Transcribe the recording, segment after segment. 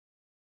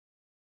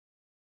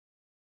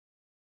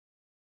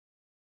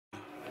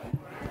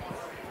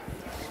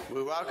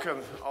We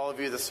welcome all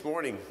of you this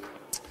morning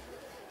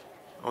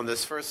on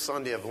this first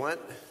Sunday of Lent.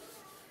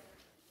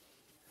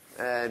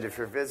 And if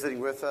you're visiting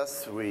with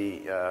us,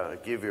 we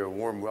give you a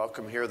warm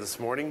welcome here this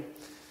morning.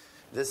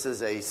 This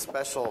is a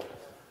special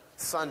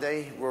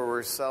Sunday where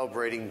we're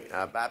celebrating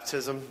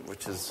baptism,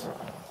 which is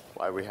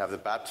why we have the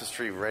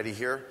baptistry ready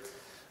here.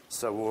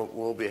 So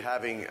we'll be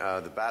having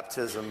the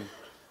baptism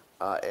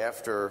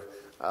after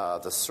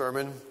the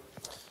sermon.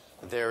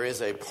 There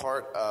is a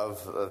part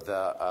of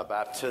the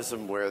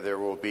baptism where there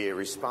will be a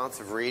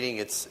responsive reading.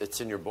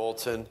 It's in your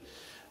bulletin,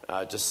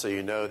 just so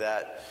you know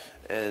that.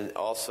 And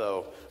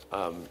also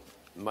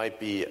might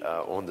be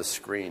on the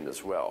screen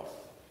as well.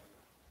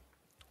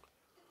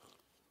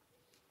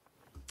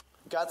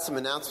 Got some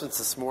announcements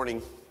this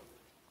morning.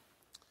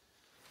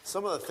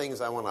 Some of the things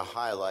I want to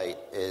highlight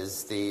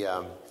is this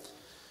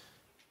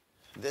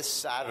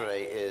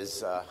Saturday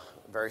is a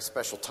very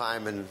special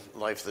time in the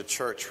life of the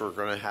church. We're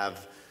going to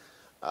have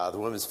the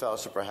Women's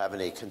Fellowship are having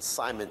a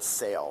consignment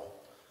sale,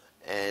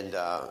 and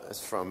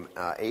it's from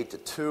 8 to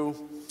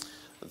 2.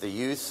 The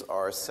youth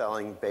are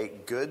selling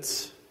baked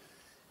goods,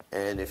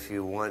 and if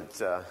you want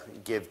to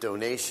give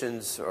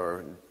donations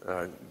or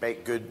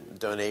baked good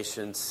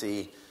donations,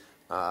 see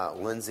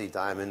Lindsay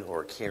Diamond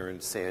or Karen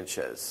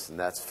Sanchez, and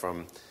that's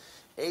from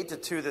 8 to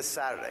 2 this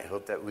Saturday.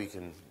 Hope that we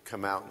can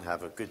come out and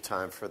have a good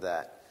time for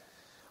that.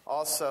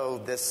 Also,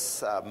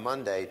 this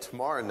Monday,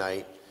 tomorrow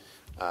night,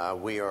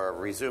 we are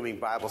resuming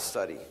Bible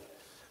study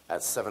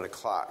at 7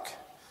 o'clock.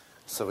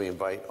 So we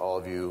invite all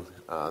of you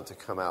to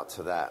come out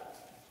to that.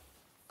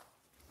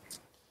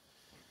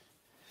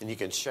 And you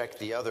can check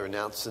the other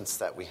announcements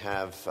that we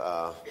have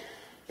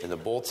in the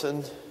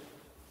bulletin.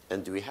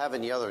 And do we have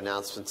any other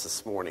announcements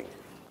this morning?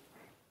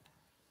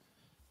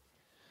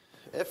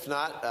 If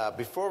not,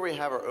 before we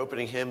have our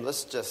opening hymn,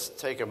 let's just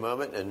take a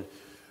moment and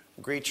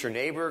greet your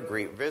neighbor,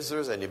 greet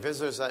visitors, any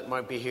visitors that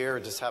might be here,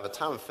 and just have a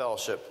time of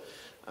fellowship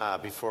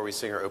before we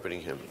sing our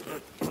opening hymn.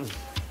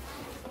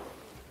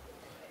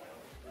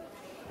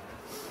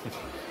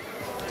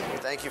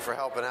 Thank you for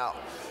helping out.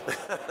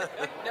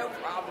 No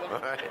problem. All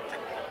right.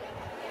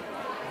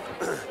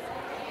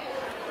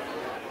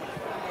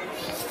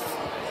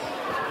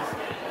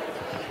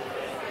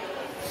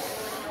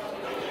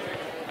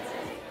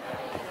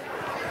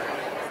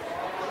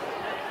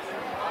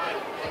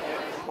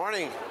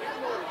 Morning.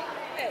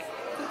 Hey,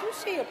 could you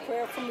say a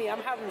prayer for me?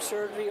 I'm having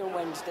surgery on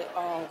Wednesday.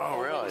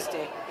 Oh, really?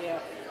 Wednesday, yeah.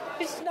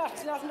 It's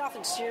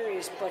nothing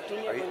serious, but you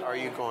never know. Are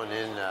you going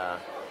in?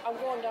 I'm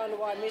going down to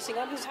why I'm missing.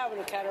 I'm just having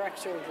a cataract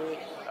surgery.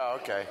 Oh,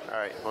 okay. All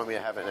right. Want me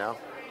to have it now?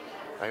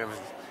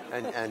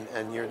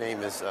 And your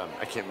name is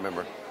I can't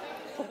remember.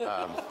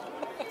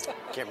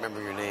 Can't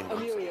remember your name.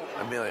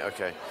 Amelia.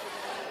 Okay.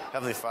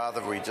 Heavenly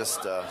Father, we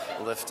just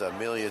lift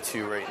Amelia to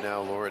you right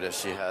now, Lord, as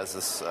she has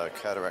this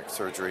cataract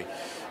surgery.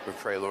 We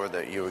pray, Lord,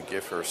 that you would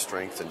give her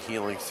strength and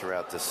healing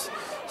throughout this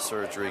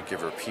surgery.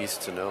 Give her peace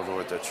to know,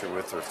 Lord, that you're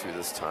with her through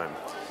this time.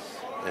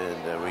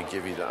 And we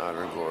give you the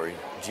honor and glory.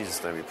 In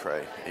Jesus' name we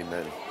pray.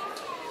 Amen.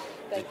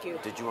 Thank you.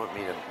 Did you want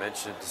me to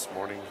mention it this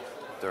morning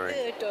during?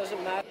 It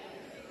doesn't matter.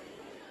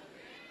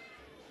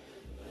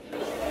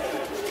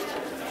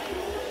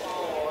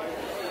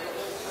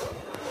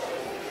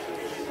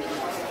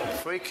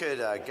 If we could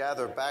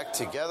gather back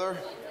together,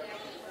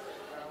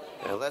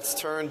 and let's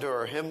turn to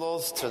our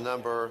hymnals to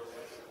number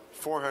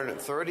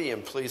 430,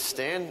 and please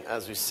stand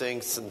as we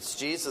sing "Since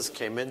Jesus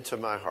Came Into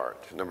My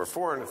Heart," number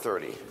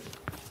 430.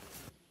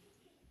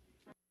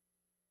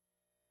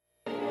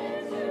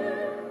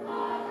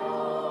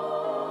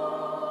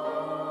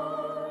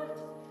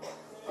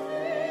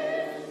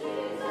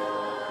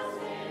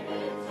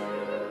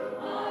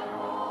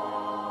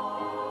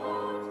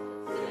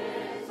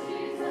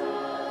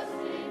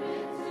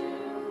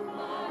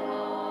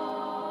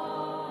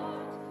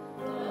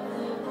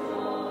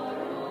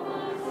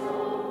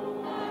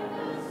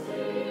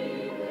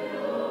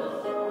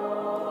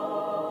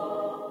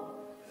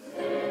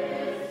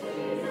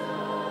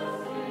 Jesus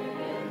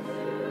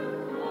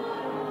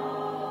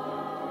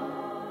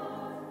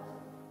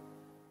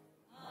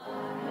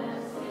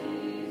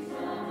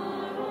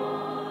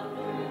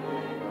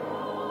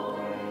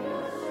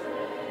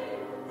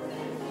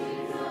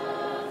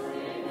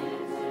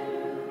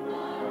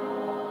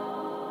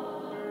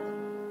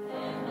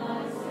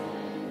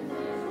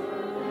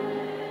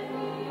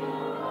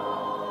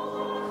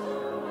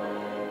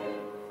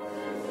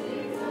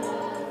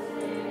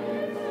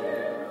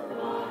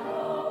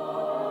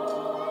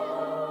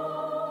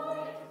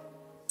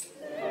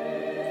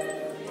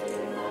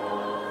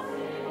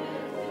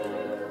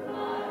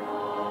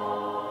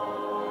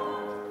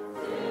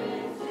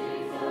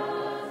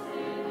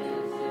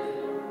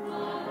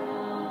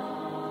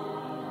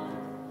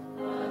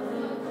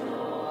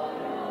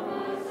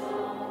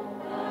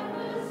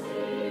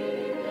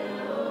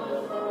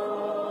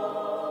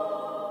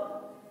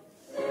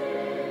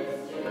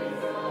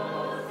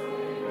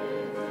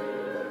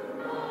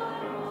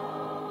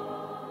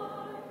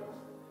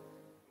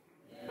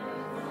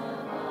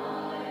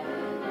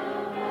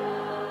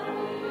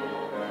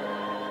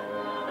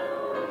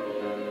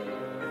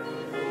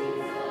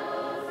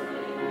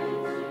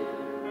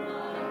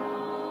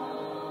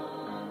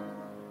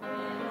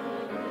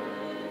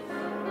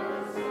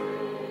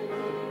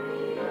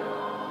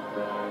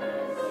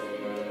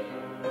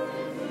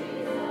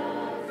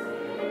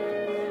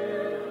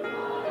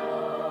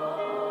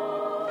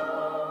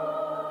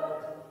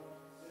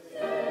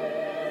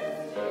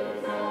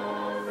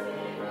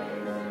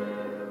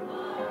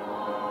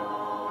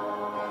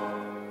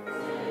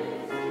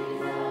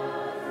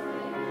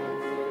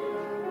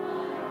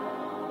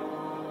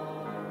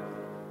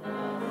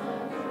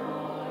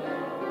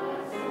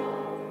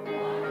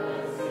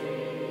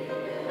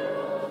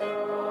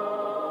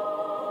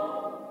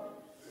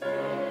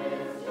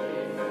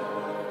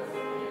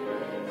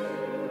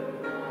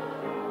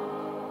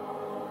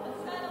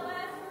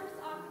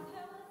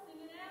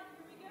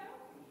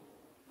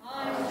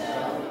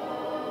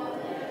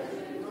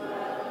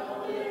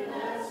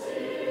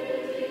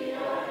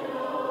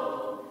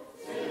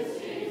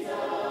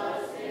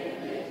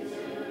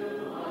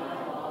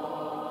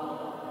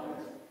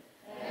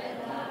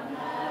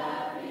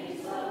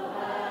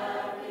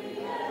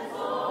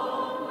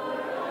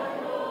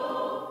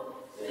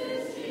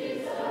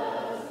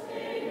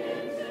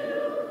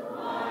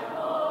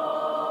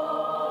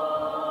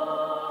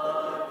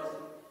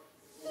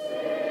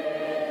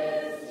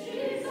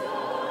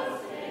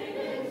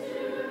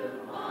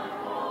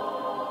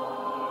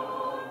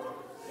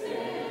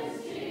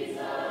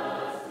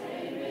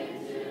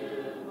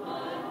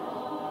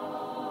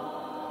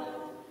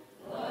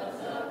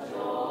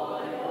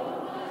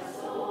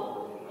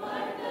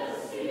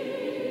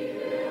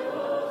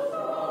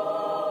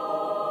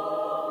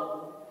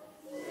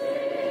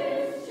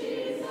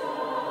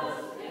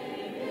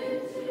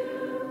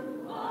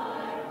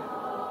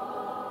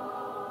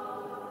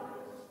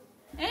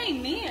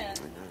Amen.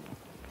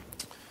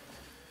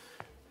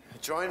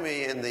 Join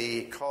me in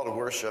the call to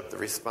worship, the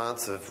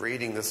responsive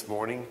reading this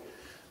morning.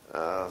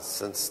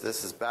 Since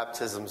this is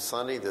Baptism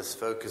Sunday, this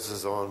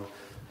focuses on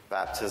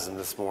baptism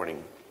this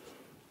morning.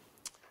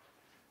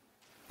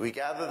 We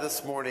gather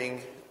this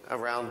morning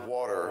around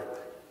water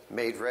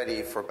made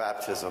ready for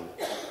baptism.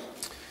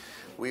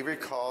 We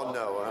recall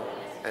Noah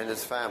and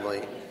his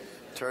family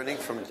turning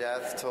from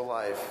death to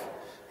life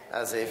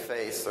as they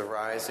faced the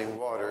rising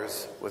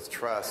waters with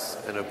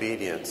trust and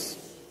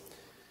obedience.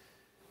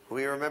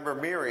 We remember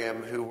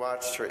Miriam, who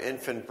watched her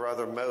infant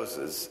brother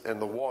Moses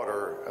in the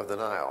water of the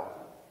Nile.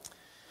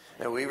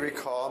 And we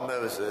recall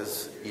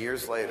Moses,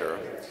 years later,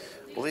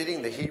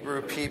 leading the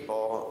Hebrew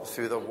people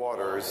through the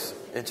waters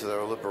into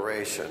their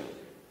liberation.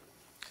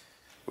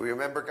 We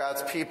remember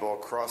God's people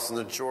crossing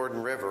the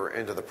Jordan River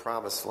into the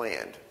Promised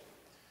Land.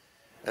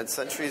 And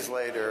centuries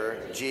later,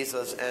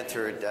 Jesus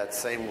entered that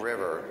same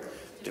river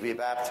to be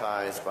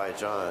baptized by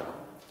John.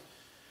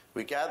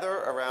 We gather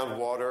around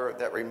water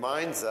that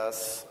reminds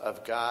us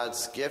of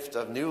God's gift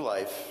of new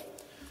life,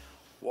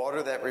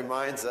 water that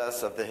reminds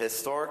us of the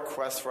historic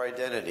quest for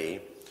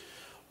identity,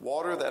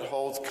 water that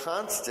holds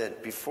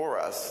constant before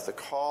us the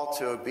call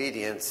to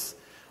obedience,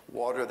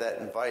 water that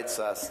invites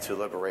us to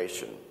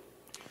liberation.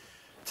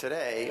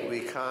 Today, we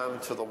come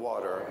to the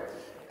water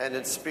and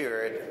in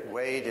spirit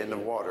wade in the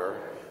water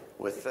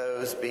with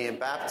those being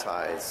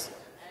baptized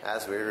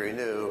as we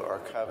renew our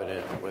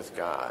covenant with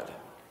God.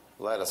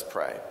 Let us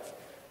pray.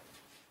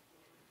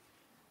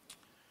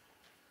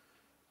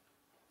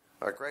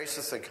 Our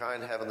gracious and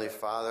kind Heavenly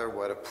Father,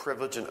 what a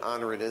privilege and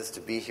honor it is to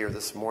be here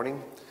this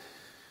morning.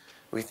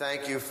 We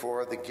thank you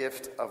for the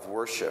gift of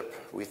worship.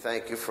 We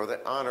thank you for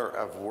the honor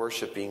of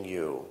worshiping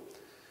you.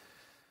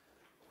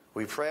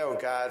 We pray, oh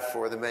God,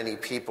 for the many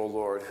people,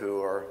 Lord,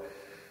 who are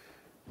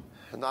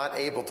not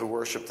able to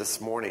worship this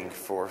morning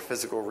for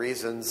physical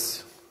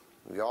reasons.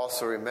 We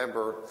also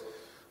remember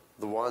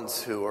the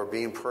ones who are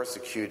being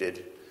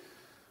persecuted,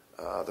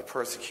 the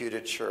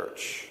persecuted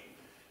church.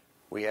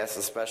 We ask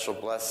the special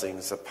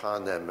blessings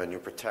upon them and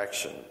your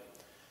protection.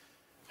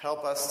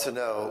 Help us to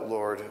know,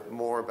 Lord,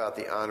 more about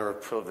the honor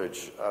and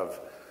privilege of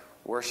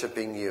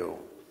worshiping you.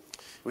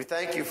 We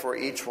thank you for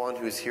each one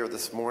who's here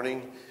this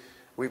morning.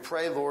 We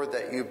pray, Lord,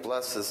 that you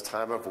bless this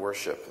time of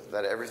worship,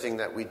 that everything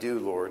that we do,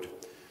 Lord,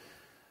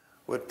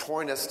 would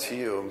point us to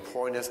you and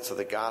point us to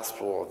the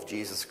gospel of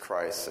Jesus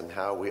Christ and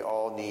how we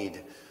all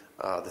need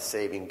the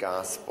saving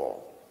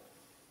gospel.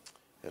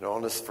 And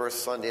on this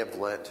first Sunday of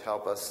Lent,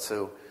 help us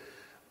to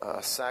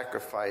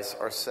sacrifice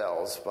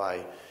ourselves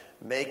by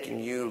making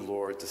you,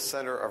 Lord, the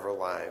center of our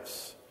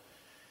lives.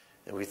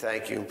 And we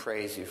thank you and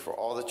praise you for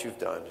all that you've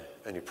done.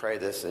 And we pray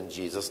this in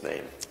Jesus'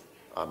 name.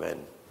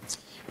 Amen.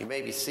 You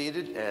may be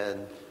seated,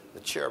 and the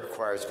cherub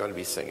choir is going to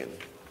be singing.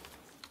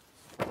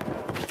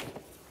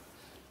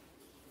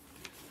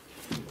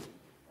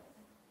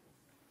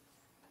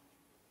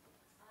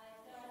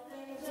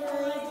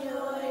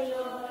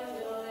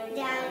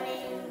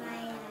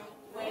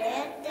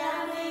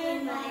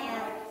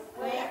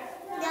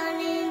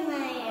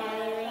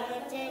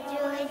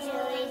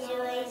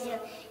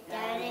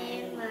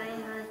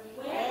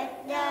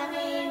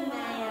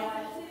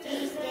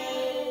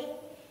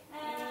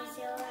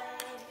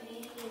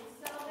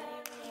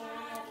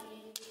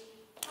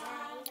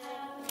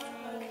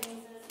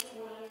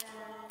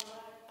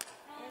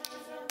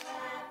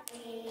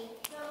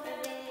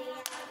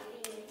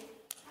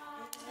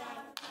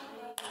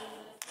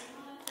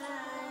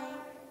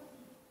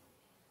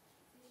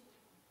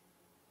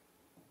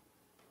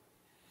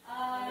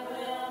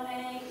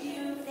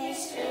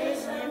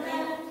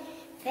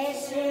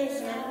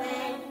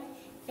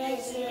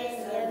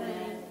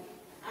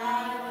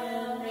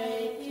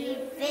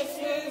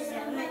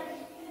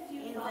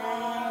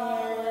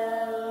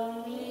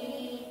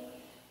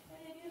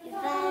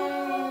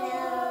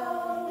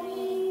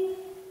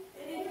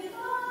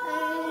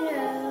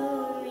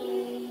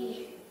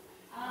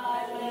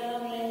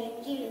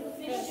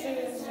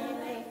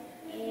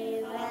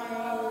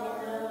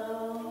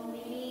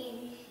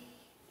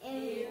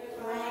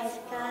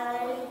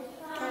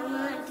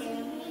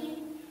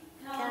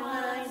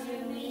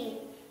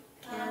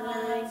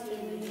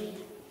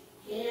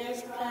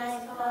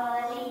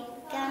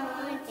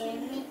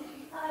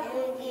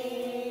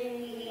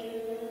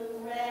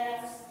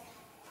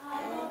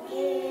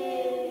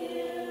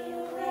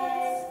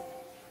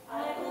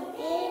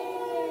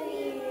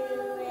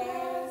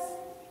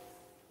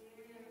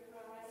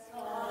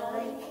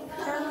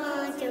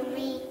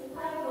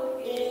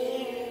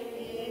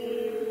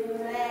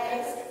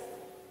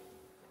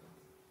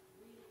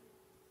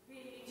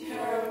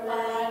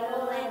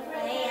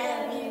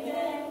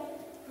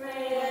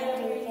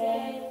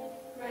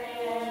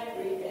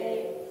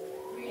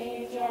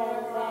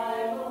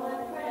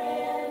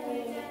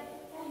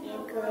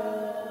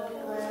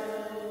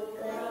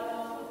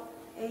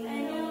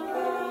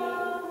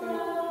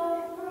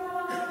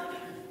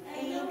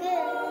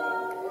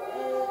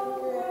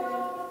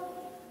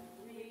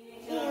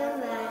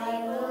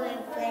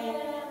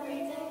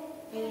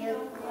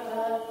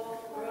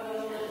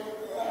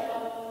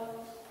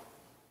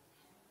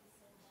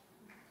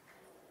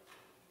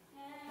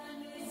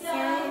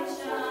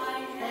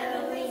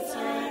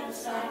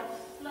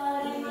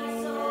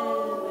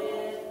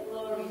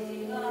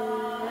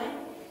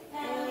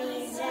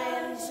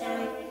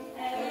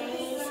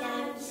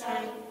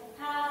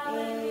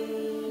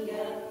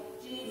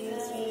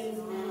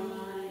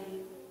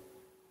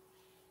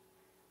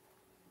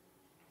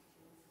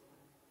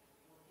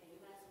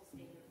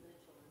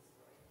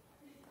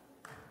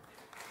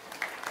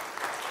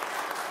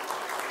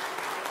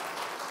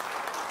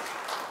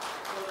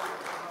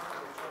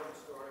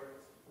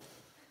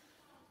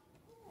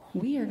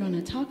 we are going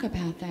to talk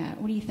about that.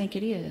 What do you think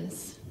it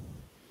is?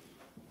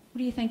 What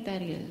do you think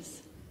that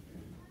is?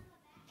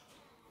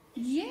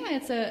 Yeah,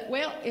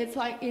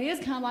 it is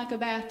kind of like a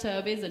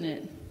bathtub, isn't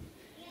it?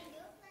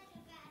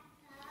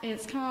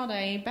 It's called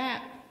a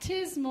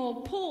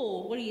baptismal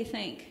pool. What do you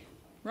think?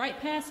 Right,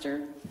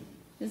 Pastor?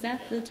 Is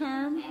that the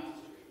term?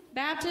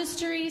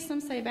 Baptistry, some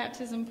say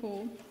baptism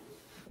pool.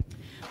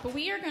 But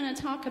we are going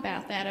to talk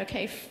about that.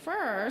 Okay,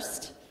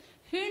 first,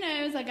 who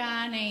knows a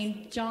guy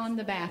named John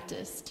the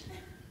Baptist?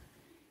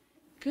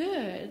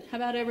 Good. How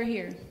about over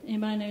here?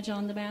 Anybody know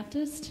John the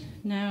Baptist?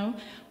 No?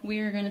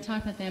 We're going to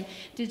talk about them.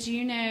 Did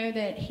you know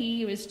that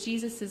he was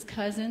Jesus'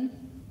 cousin?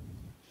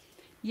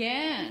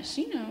 Yeah,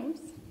 she knows.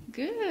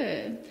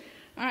 Good.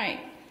 All right.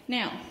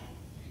 Now,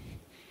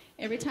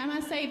 every time I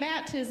say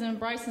baptism,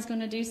 Bryce is going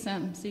to do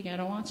something, so you got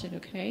to watch it,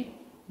 okay?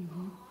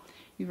 Mm-hmm.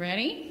 You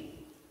ready?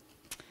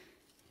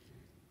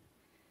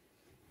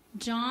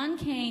 John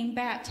came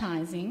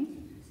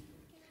baptizing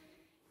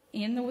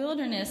in the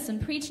wilderness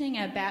and preaching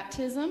a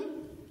baptism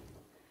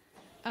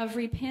of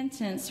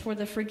repentance for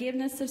the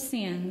forgiveness of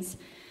sins.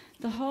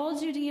 The whole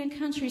Judean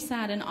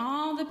countryside and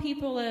all the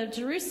people of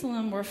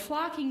Jerusalem were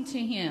flocking to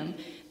him.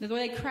 Were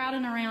they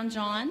crowding around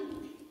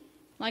John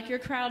like you're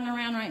crowding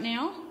around right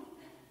now?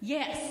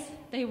 Yes,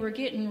 they were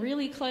getting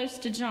really close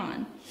to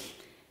John.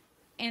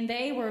 And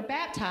they were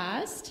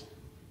baptized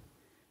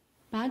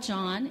by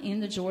John in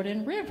the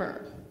Jordan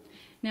River.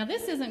 Now,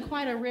 this isn't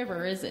quite a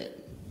river, is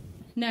it?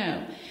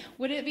 No.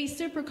 Would it be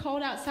super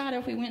cold outside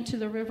if we went to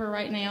the river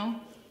right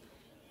now?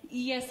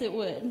 Yes, it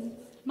would.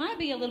 Might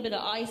be a little bit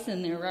of ice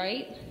in there,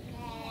 right?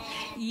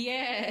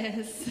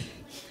 Yes.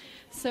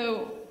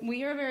 So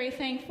we are very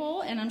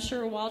thankful, and I'm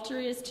sure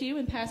Walter is too,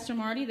 and Pastor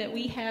Marty, that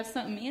we have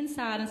something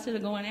inside instead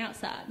of going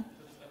outside.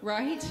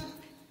 Right?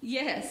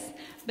 Yes.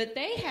 But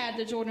they had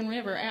the Jordan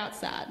River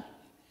outside.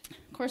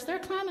 Of course, their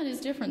climate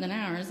is different than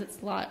ours. It's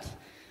a lot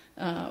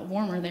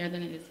warmer there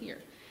than it is here.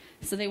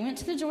 So they went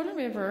to the Jordan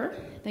River,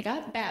 they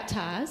got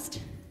baptized,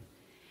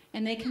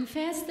 and they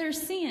confessed their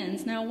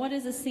sins. Now, what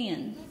is a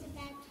sin?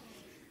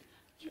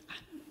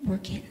 We're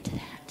getting to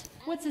that.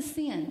 What's a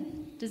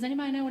sin? Does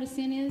anybody know what a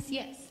sin is?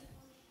 Yes.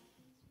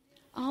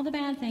 All the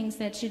bad things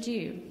that you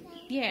do.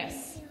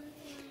 Yes.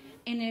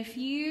 And if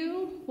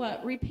you,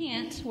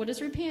 repent, what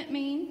does repent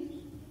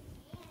mean?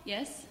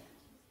 Yes.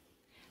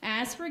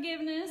 Ask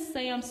forgiveness.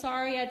 Say, I'm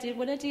sorry I did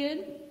what I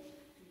did.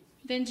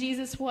 Then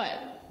Jesus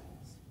what?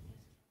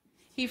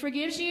 He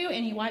forgives you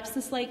and he wipes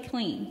the slate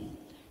clean.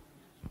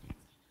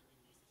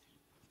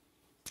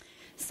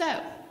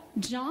 So,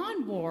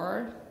 John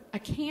wore a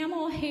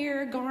camel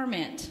hair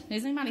garment.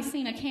 Has anybody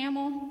seen a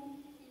camel?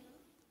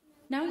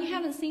 No, you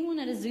haven't seen one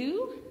at a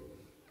zoo?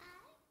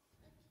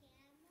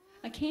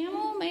 A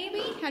camel,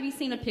 maybe? Have you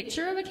seen a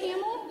picture of a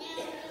camel?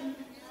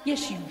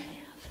 Yes, you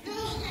have.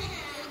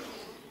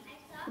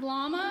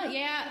 Llama,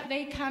 yeah,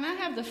 they kind of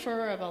have the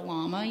fur of a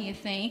llama, you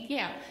think.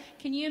 Yeah.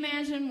 Can you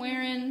imagine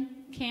wearing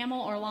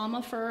camel or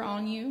llama fur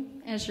on you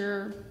as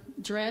your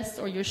dress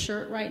or your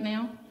shirt right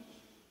now?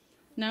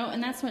 No,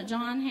 and that's what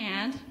John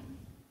had.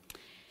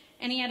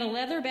 And he had a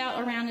leather belt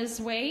around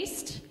his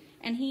waist,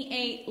 and he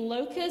ate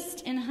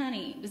locust and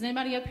honey. Does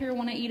anybody up here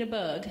want to eat a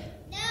bug?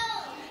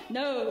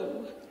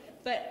 No,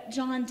 but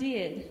John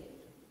did.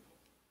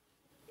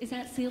 Is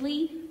that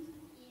silly?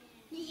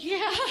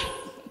 Yeah.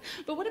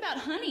 But what about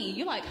honey?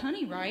 You like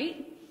honey,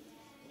 right?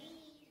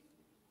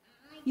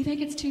 You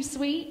think it's too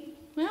sweet?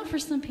 Well, for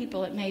some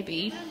people it may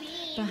be,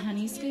 but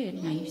honey's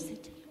good. Now you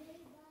sit down.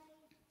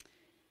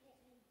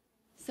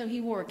 So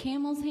he wore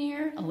camel's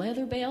hair, a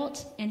leather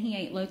belt, and he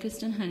ate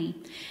locust and honey.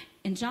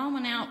 And John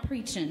went out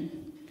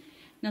preaching.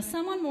 Now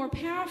someone more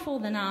powerful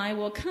than I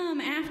will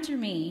come after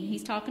me.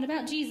 He's talking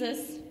about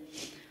Jesus.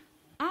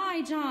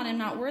 I, John, am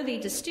not worthy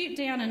to stoop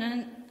down and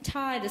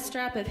untie the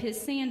strap of his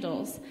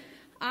sandals.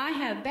 I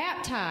have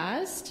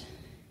baptized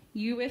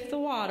you with the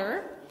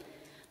water,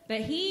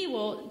 but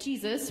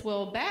Jesus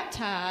will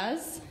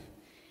baptize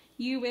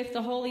you with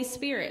the Holy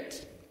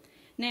Spirit.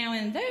 Now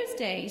in those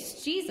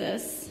days,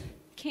 Jesus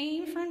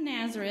came from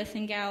Nazareth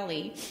in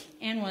Galilee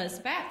and was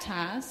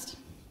baptized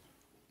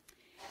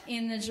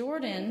in the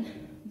Jordan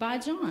by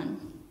John.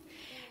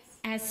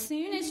 As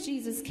soon as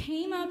Jesus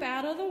came up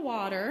out of the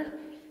water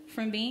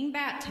from being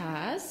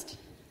baptized,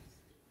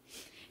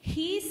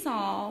 he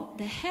saw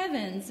the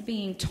heavens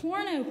being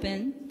torn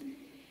open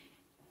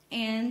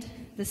and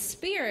the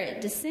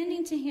Spirit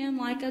descending to him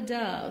like a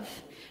dove.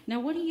 Now,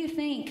 what do you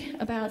think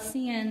about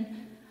seeing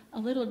a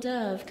little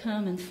dove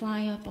come and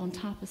fly up on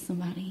top of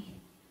somebody?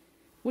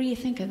 What do you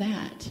think of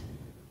that?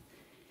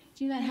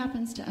 Do you know that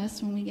happens to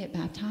us when we get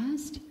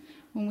baptized?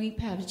 When we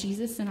have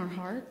Jesus in our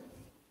heart?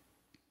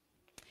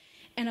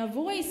 And a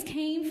voice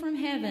came from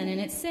heaven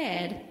and it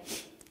said,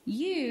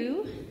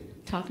 "You,"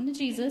 talking to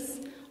Jesus,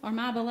 "are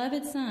my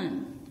beloved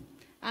Son.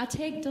 I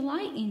take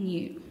delight in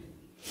you."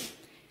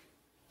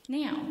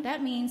 Now,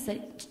 that means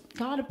that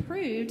God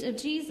approved of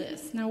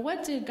Jesus. Now,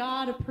 what did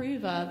God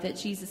approve of that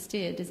Jesus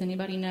did? Does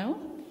anybody know?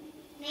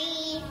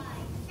 Me.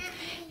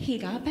 He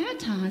got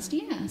baptized,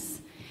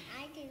 yes.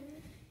 I do.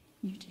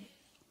 You do.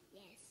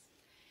 Yes.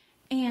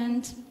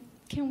 And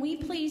can we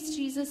please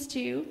Jesus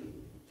too?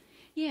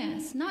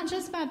 Yes, not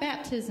just by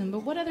baptism,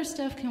 but what other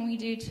stuff can we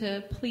do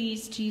to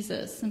please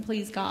Jesus and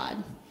please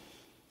God?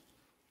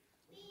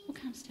 What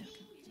kind of stuff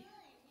can we do?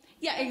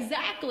 Yeah,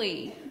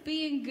 exactly.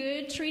 Being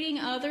good, treating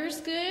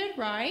others good,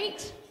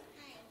 right?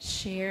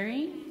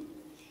 Sharing.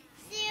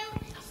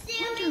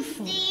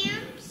 Wonderful.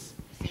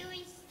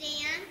 Silly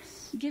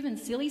stamps. Giving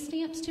silly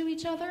stamps to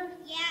each other?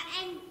 Yeah,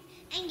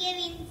 and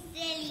giving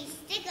silly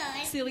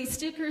stickers. Silly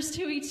stickers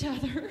to each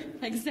other.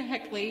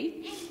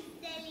 Exactly. And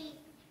silly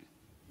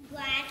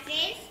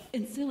glasses.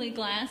 And silly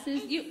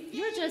glasses.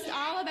 You're just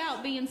all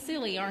about being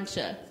silly, aren't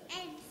you? And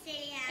silly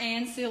hats.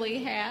 And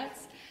silly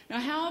hats. Now,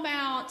 how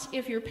about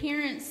if your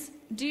parents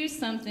do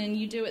something,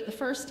 you do it the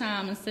first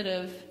time instead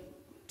of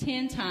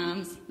 10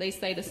 times, they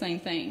say the same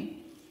thing?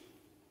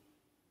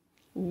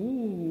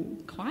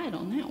 Ooh, quiet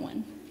on that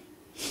one.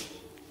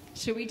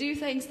 Should we do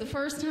things the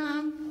first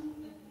time?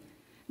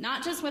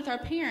 Not just with our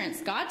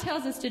parents. God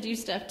tells us to do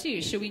stuff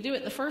too. Should we do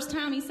it the first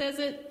time he says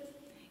it?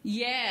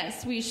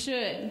 Yes, we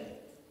should.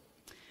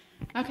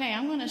 Okay,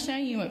 I'm going to show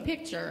you a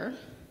picture.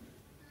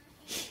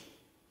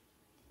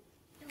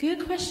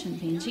 Good question,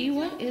 Benji.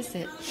 What is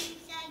it?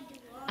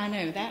 I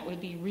know, that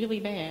would be really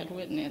bad,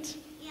 wouldn't it?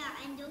 Yeah,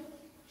 and don't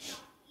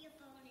drop your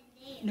phone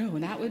in there. No,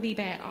 that would be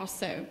bad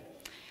also.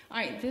 All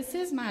right, this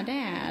is my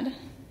dad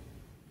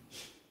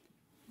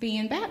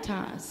being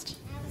baptized.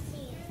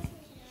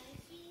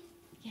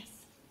 Yes.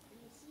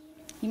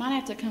 You might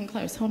have to come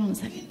close. Hold on a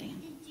second, Dan.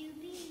 Did you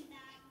be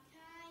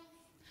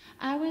baptized?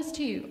 I was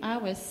too. I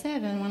was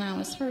 7 when I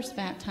was first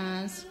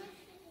baptized.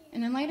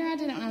 And then later I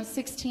did it when I was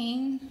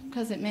 16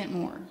 because it meant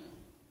more.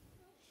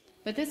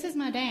 But this is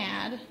my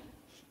dad.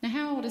 Now,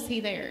 how old is he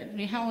there?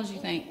 How old do you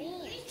think? You're the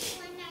one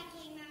that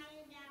came out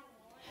of that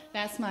water.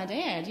 That's my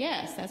dad,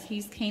 yes.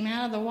 He came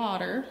out of the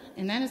water,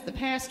 and that is the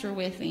pastor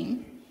with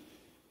him.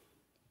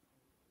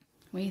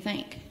 What do you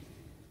think?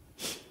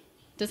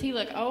 Does he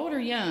look old or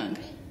young?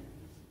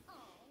 Oh,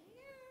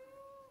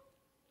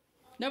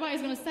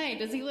 Nobody's going to say,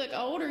 does he look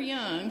old or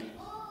young?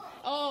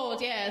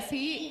 Old, yes.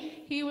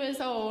 He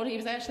was old. He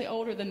was actually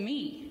older than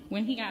me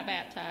when he got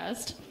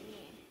baptized.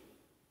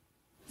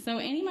 So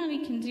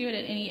anybody can do it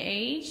at any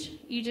age.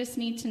 You just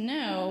need to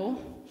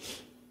know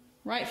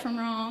right from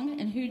wrong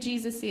and who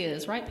Jesus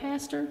is. Right,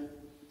 Pastor?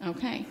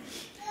 Okay.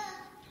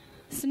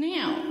 So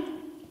now,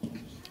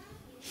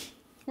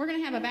 we're going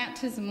to have a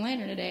baptism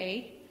later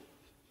today.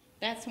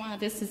 That's why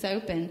this is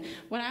open.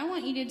 What I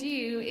want you to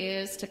do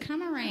is to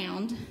come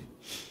around.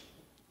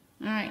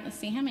 All right, let's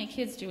see. How many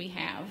kids do we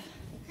have?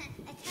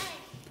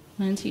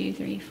 1, 2,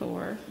 3,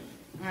 4.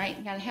 All right,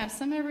 you got to have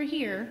some over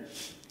here.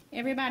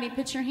 Everybody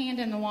put your hand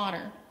in the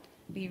water.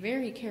 Be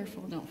very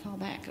careful. Don't fall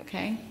back,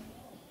 okay?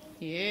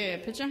 Yeah,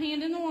 put your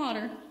hand in the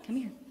water. Come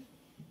here.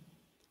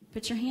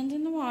 Put your hand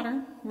in the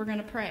water. We're going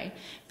to pray.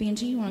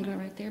 Benji, you want to go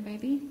right there,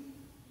 baby?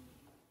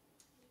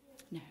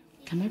 No.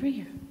 Come over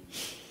here.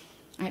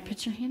 All right,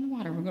 put your hand in the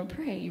water. We're going to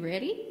pray. You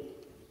ready?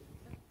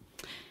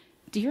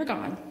 Dear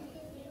God,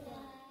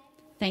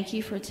 thank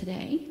you for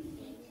today.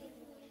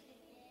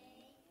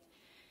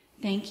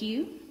 Thank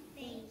you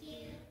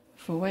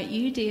for what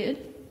you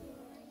did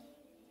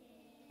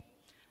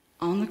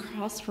on the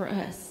cross for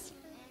us.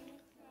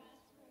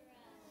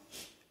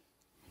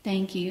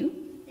 Thank you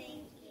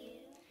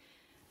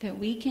that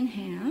we can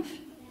have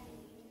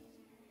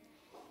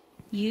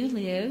you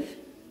live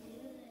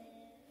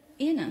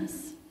in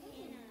us.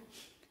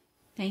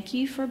 Thank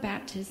you for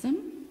baptism.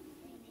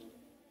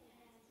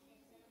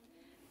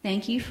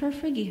 Thank you for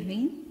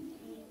forgiving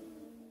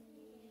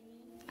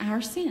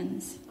our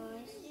sins.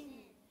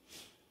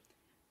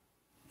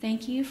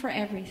 Thank you for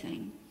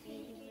everything.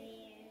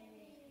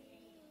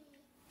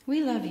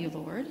 We love you,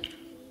 Lord.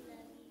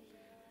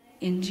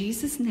 In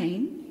Jesus'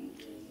 name,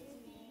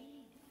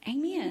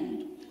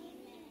 amen.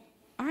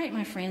 All right,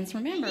 my friends,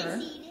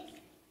 remember,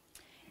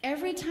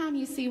 every time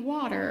you see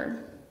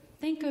water,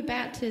 think of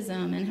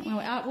baptism and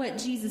what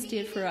Jesus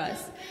did for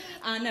us.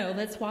 I know,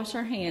 let's wash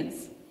our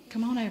hands.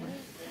 Come on over.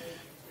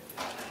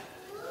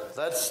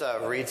 Let's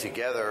read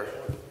together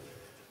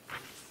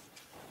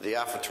the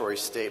offertory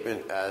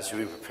statement as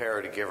we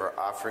prepare to give our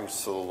offerings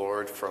to the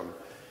Lord from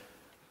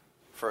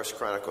 1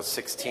 Chronicles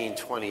 16,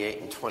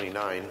 28, and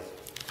 29.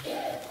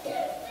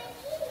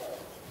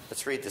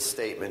 Let's read the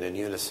statement in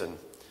unison.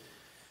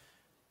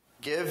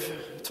 Give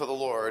to the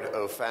Lord,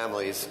 O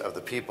families of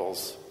the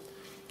peoples.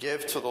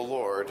 Give to the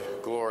Lord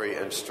glory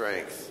and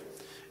strength.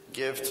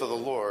 Give to the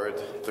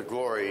Lord the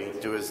glory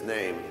due his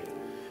name.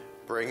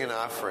 Bring an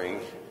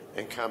offering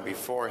and come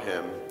before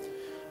him.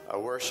 I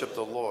worship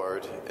the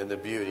Lord in the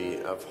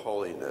beauty of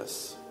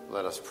holiness.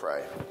 Let us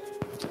pray.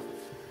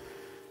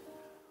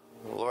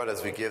 Lord,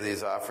 as we give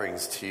these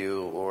offerings to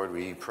you, Lord,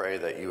 we pray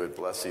that you would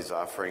bless these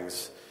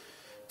offerings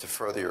to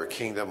further your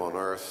kingdom on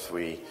earth.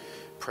 We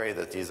pray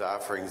that these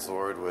offerings,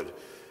 Lord, would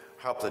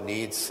help the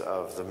needs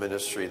of the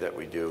ministry that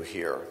we do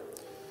here.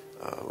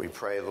 We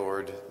pray,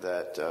 Lord,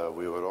 that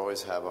we would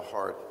always have a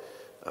heart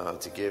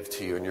to give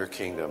to you in your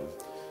kingdom.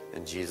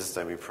 In Jesus'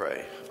 name we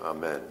pray.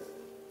 Amen.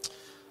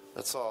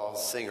 Let's all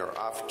sing our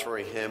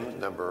offertory hymn,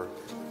 number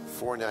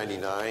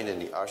 499,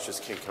 and the ushers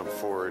can come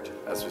forward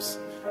as we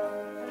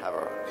have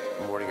our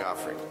morning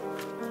offering.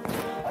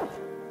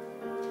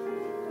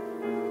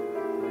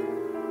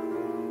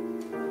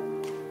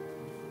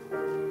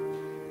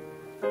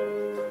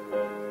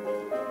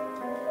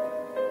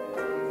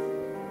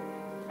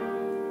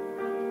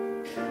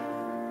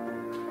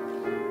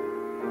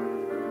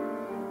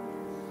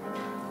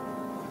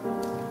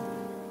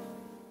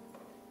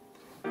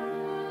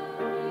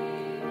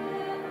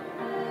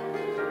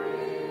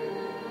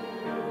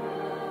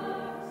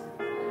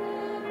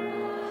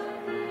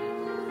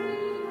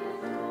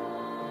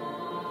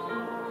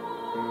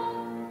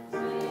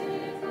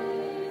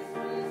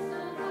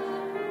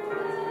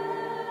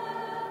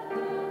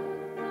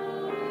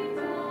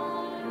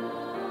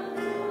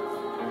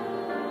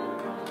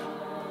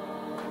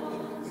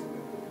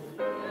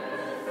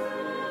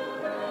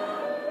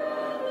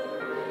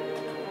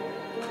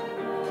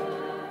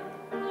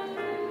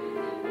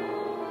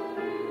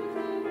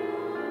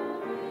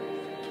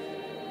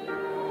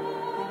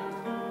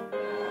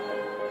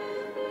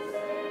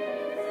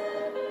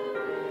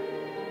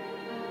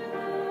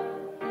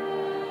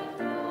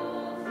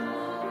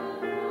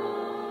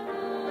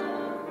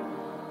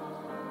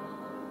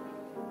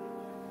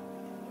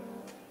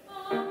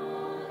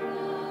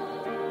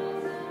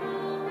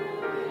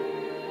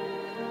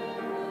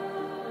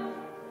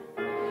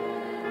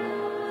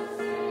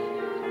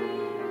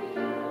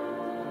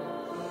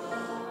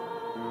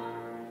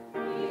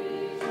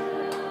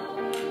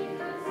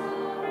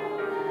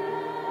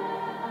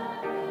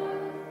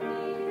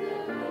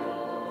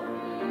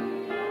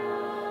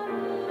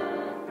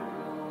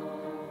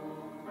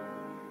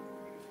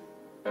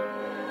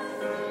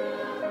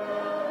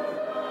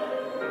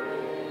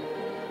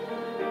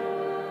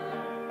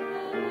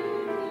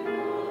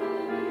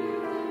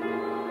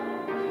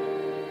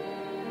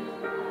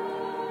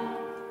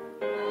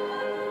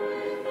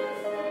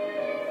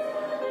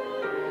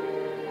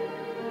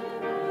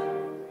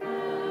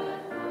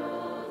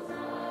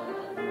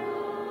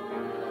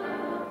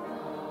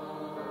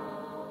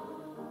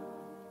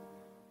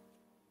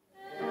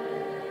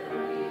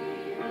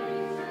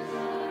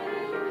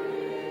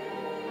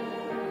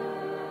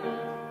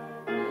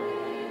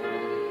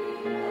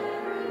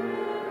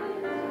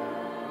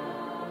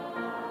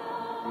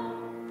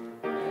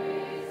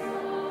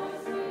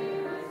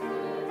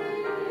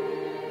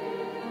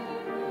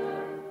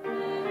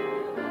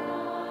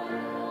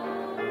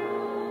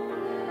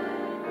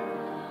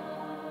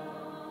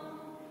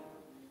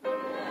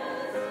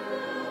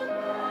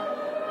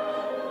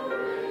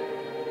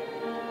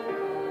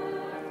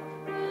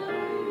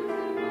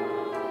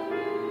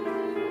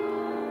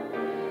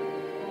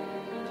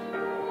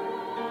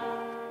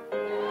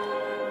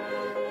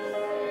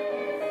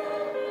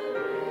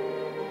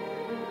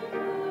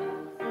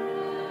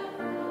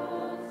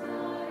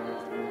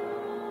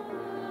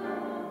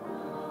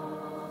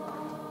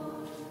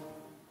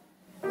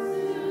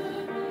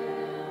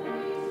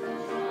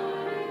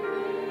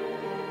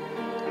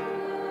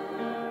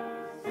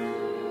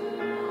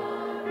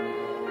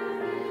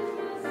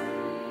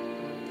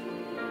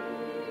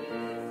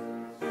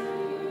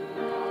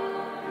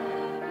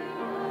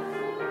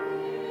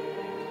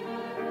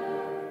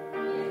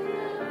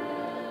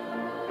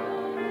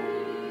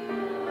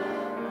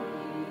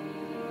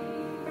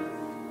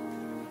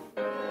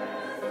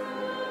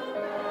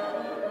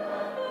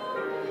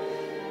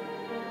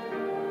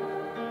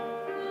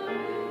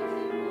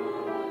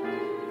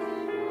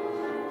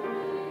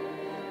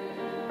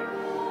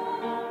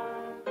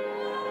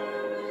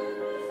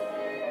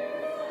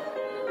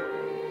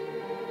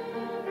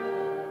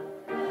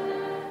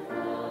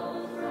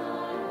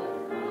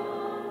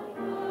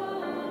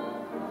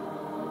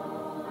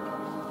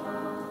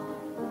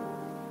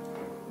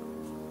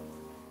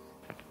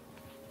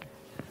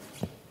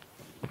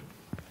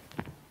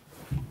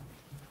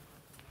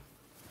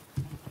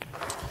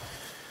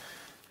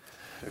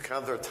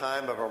 Come to the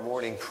time of our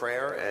morning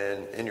prayer,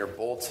 and in your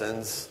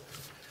bulletins,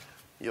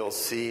 you'll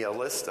see a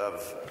list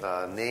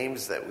of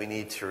names that we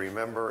need to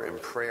remember in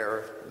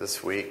prayer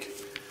this week.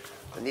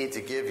 I need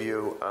to give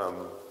you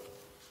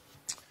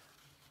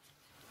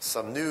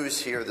some news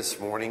here this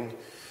morning.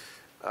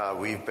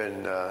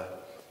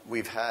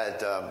 We've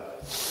had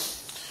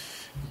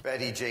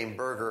Betty Jane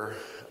Berger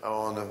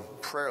on the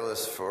prayer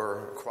list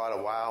for quite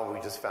a while. We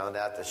just found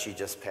out that she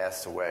just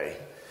passed away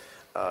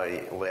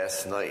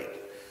last night.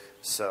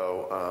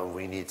 So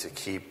we need to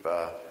keep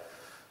the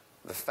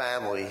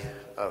family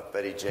of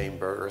Betty Jane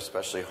Berger,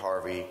 especially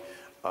Harvey,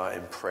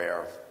 in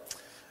prayer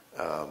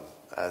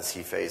as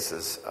he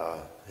faces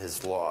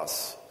his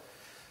loss.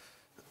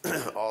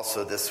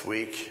 Also this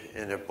week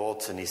in the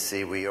bulletin, you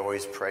see we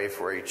always pray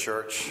for a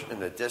church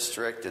in the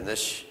district. And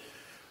this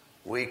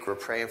week we're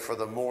praying for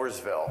the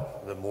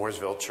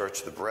Mooresville Church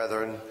of the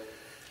Brethren.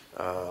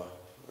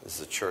 This is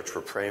the church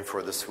we're praying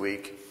for this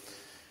week.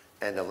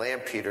 And the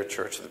Lampeter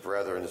Church of the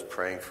Brethren is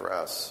praying for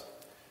us.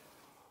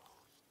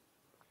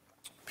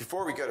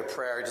 Before we go to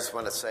prayer, I just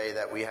want to say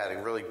that we had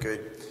a really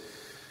good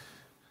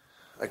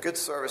A good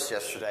service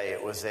yesterday.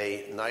 It was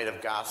a night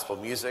of gospel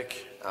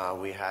music.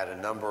 We had a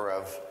number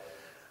of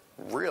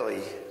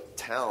really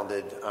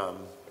talented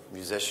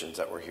musicians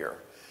that were here.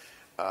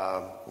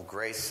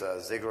 Grace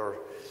Ziegler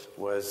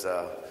was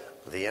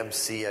the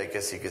MC, I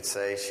guess you could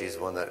say. She's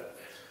one that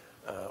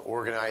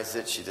organized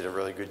it. She did a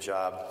really good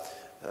job.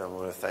 I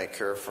want to thank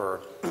her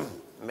for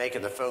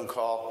making the phone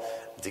call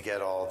to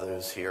get all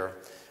those here.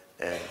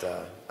 And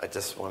I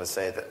just want to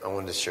say that I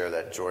wanted to share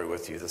that joy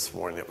with you this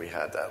morning that we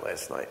had that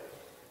last night.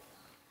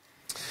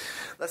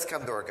 Let's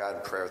come to our God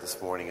in prayer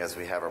this morning as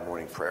we have our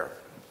morning prayer.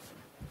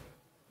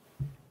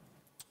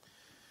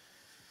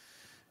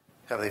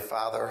 Heavenly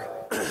Father,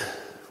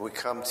 we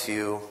come to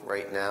you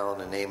right now in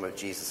the name of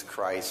Jesus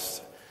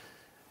Christ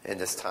in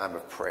this time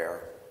of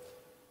prayer.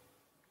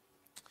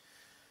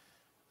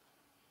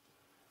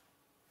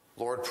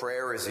 Lord,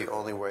 prayer is the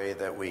only way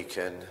that we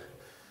can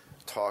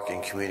talk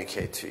and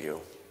communicate to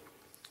you.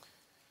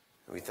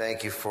 We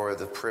thank you for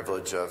the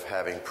privilege of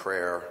having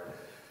prayer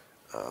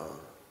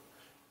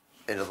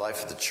in the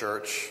life of the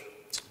church,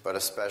 but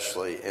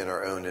especially in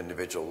our own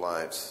individual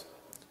lives.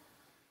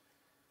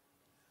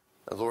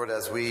 And Lord,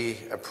 as we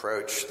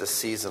approach the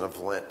season of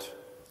Lent,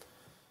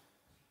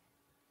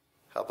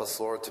 help us,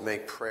 Lord, to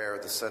make prayer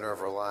the center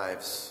of our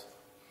lives,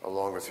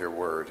 along with your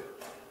word.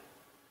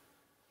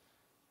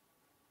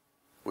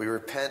 We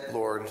repent,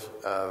 Lord,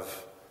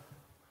 of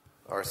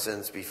our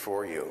sins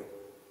before you.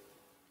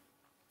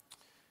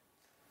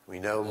 We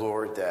know,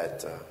 Lord,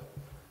 that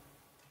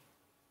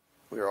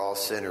we are all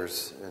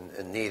sinners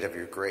in need of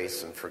your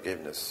grace and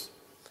forgiveness.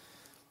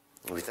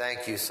 And we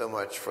thank you so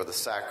much for the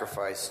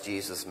sacrifice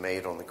Jesus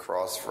made on the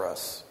cross for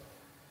us.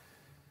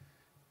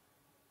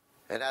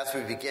 And as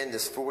we begin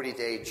this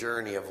 40-day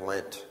journey of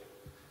Lent,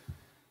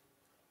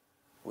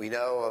 we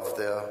know of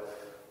the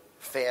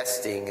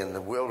fasting and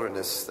the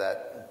wilderness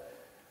that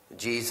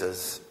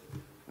Jesus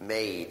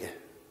made.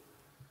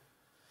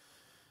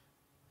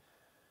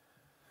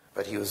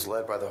 But he was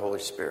led by the Holy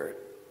Spirit,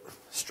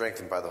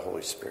 strengthened by the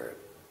Holy Spirit.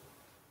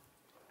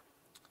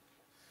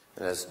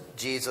 And as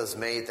Jesus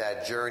made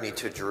that journey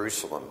to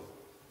Jerusalem,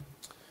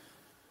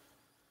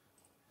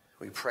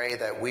 we pray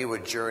that we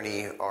would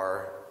journey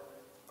our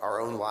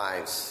own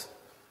lives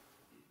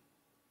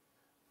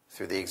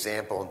through the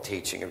example and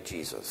teaching of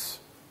Jesus.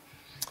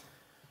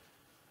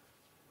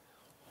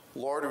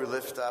 Lord, we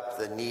lift up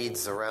the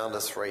needs around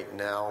us right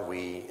now.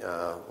 We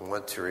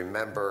want to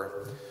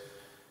remember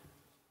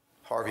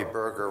Harvey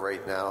Berger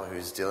right now,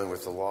 who's dealing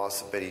with the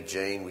loss of Betty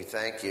Jane. We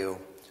thank you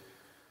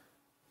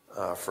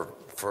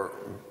for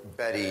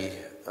Betty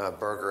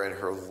Berger and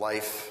her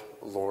life,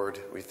 Lord.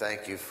 We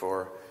thank you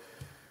for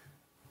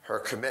her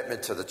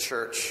commitment to the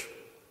church.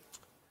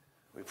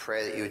 We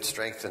pray that you would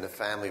strengthen the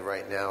family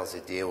right now as they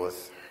deal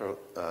with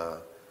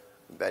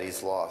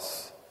Betty's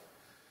loss.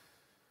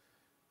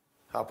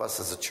 Help us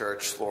as a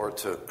church, Lord,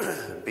 to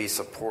be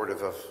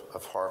supportive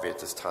of Harvey at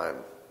this time.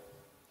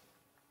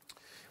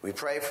 We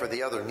pray for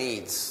the other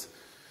needs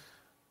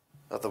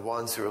of the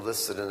ones who are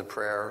listed in the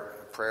prayer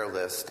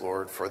list,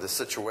 Lord, for the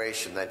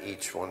situation that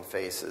each one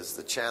faces,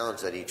 the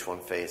challenge that each one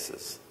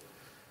faces.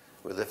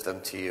 We lift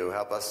them to you.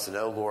 Help us to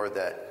know, Lord,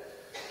 that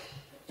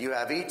you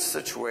have each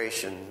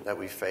situation that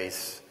we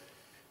face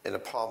in the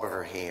palm of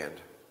your hand.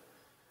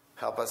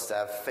 Help us to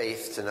have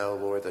faith to know,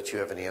 Lord, that you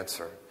have an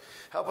answer.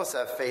 Help us to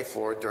have faith,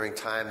 Lord, during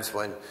times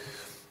when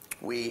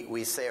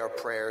we say our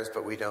prayers,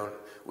 but we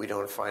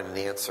don't find an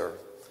answer.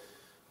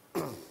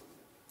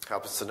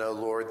 Help us to know,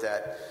 Lord,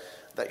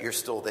 that you're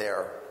still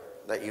there,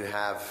 that you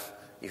have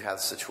the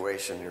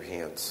situation in your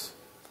hands.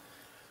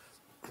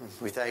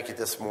 We thank you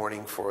this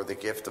morning for the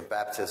gift of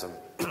baptism.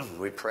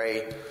 We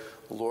pray,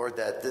 Lord,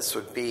 that this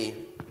would be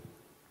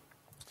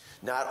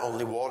not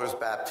only Walter's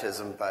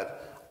baptism,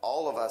 but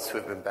all of us who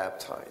have been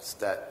baptized,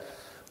 that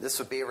this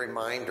would be a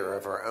reminder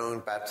of our own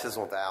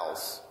baptismal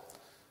vows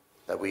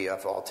that we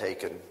have all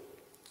taken.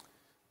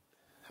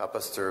 Help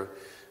us to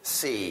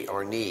see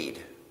our need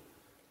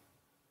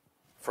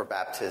for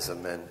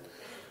baptism and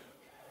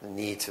the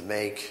need to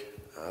make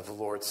the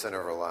Lord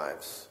center of our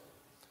lives.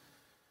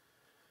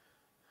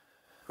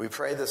 We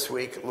pray this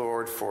week,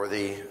 Lord, for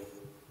the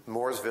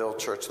Mooresville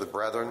Church of the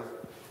Brethren.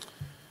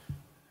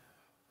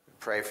 We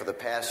pray for the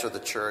pastor of the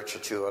church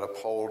that you would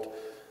uphold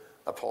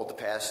the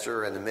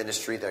pastor and the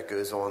ministry that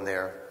goes on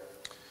there.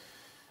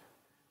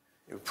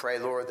 We pray,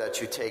 Lord,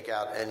 that you take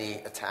out any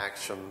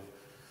attacks from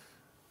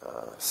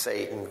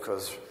Satan,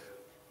 because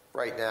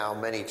right now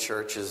many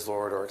churches,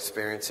 Lord, are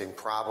experiencing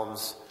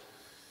problems.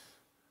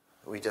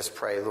 We just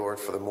pray, Lord,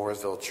 for the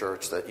Mooresville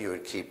Church that you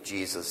would keep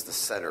Jesus the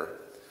center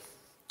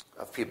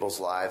of people's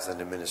lives and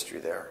the ministry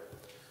there.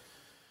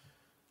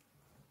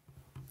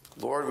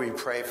 Lord, we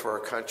pray for our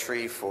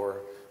country,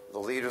 for the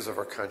leaders of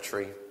our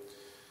country,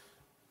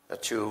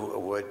 that you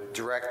would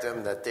direct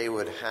them, that they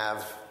would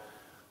have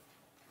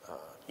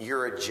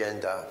your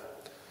agenda,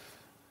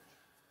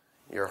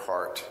 your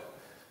heart,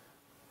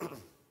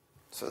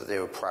 so that they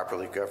would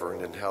properly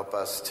govern, and help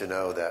us to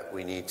know that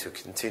we need to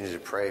continue to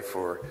pray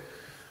for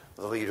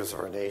the leaders of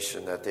our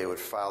nation, that they would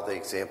follow the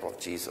example of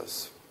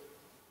Jesus.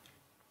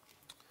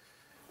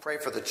 Pray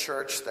for the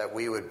church that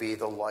we would be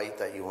the light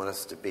that you want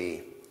us to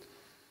be.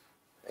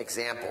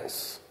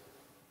 Examples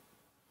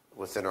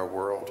within our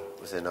world,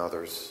 within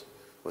others,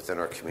 within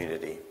our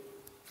community.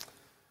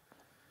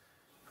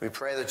 We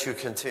pray that you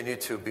continue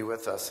to be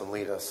with us and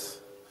lead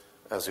us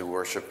as we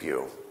worship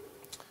you.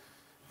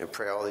 And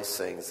pray all these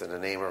things in the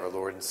name of our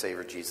Lord and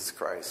Savior Jesus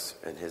Christ.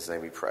 In his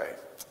name we pray.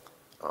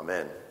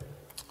 Amen.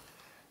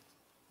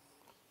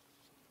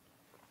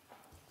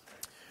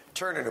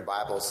 Turn in your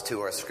Bibles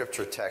to our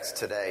scripture text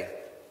today.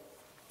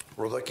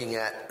 We're looking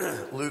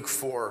at Luke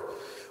 4,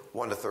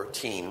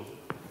 1-13.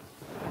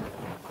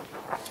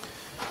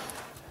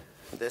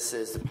 This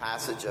is the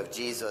passage of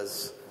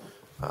Jesus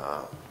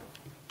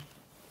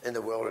in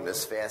the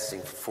wilderness fasting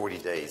for 40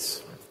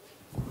 days.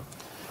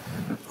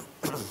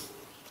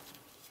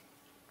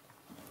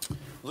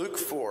 Luke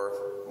 4,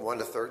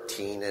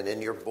 1-13, and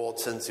in your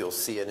bulletins you'll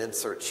see an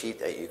insert sheet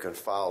that you can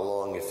follow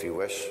along if you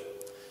wish.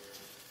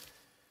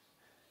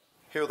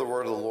 Hear the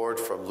word of the Lord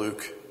from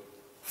Luke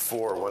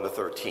 4,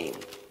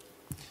 1-13.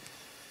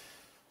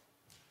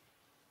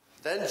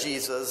 Then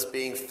Jesus,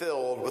 being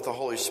filled with the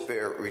Holy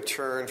Spirit,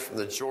 returned from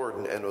the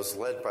Jordan and was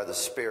led by the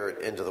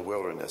Spirit into the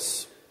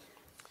wilderness,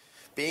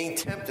 being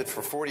tempted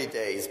for 40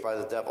 days by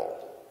the devil.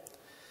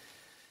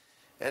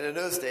 And in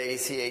those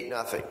days he ate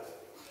nothing.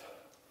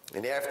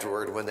 And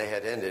afterward, when they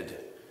had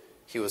ended,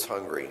 he was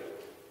hungry.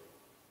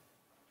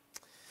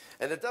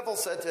 And the devil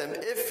said to him,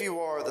 "If you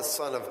are the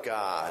Son of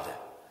God,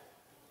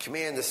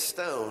 command the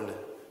stone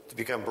to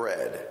become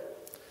bread."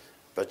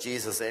 But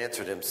Jesus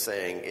answered him,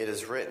 saying, "It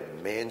is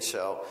written, man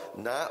shall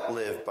not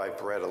live by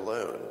bread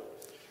alone,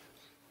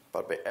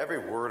 but by every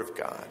word of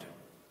God."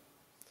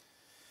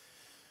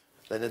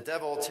 Then the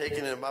devil,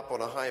 taking him up on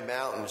a high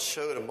mountain,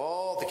 showed him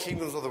all the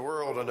kingdoms of the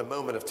world in a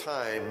moment of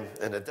time.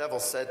 And the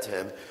devil said to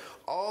him,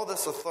 "All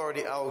this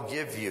authority I will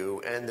give you,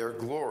 and their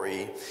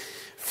glory,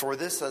 for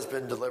this has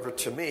been delivered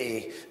to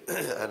me,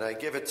 and I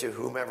give it to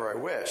whomever I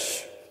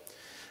wish.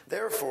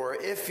 Therefore,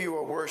 if you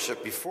will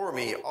worship before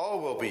me, all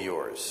will be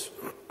yours."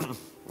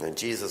 And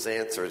Jesus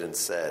answered and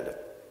said,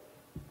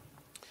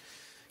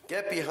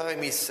 "Get behind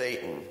me,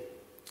 Satan,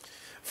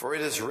 for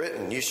it is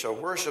written, you shall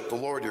worship the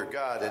Lord your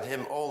God, and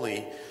him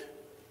only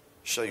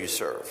shall you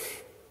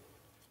serve."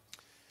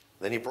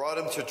 Then he brought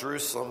him to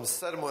Jerusalem,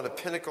 set him on a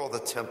pinnacle of the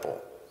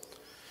temple,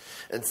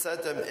 and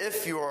said to him,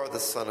 "If you are the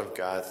Son of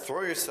God,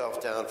 throw yourself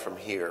down from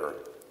here,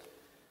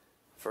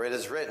 for it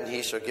is written,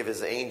 he shall give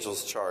his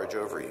angels charge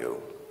over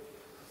you.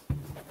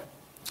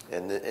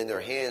 And in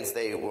their hands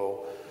they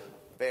will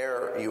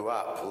bear you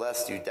up,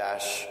 lest you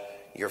dash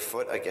your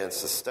foot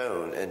against a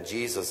stone." And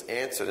Jesus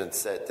answered and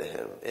said to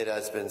him, "It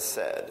has been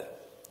said,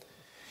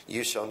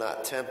 you shall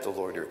not tempt the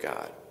Lord your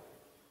God."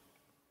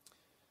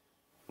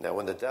 Now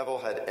when the devil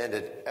had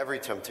ended every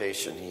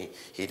temptation,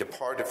 he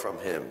departed from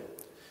him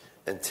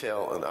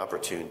until an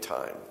opportune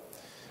time.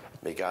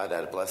 May God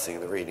add a blessing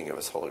in the reading of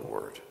his holy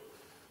word.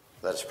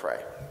 Let us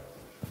pray.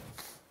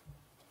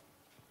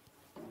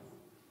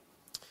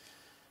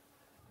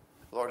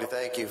 Lord, we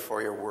thank you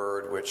for your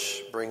word,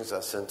 which brings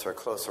us into a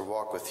closer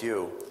walk with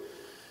you.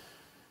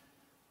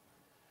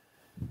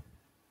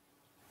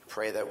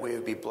 Pray that we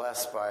would be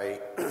blessed by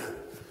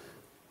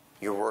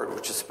your word,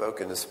 which is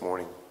spoken this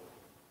morning.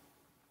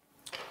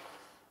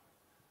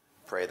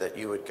 Pray that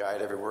you would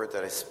guide every word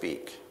that I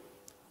speak.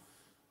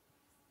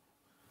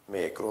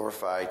 May it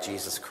glorify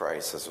Jesus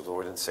Christ as the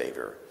Lord and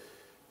Savior.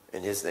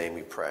 In his name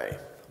we pray.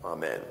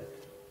 Amen.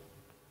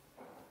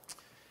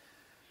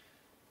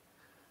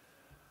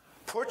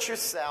 Put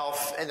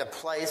yourself in the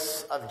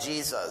place of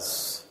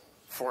Jesus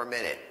for a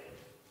minute.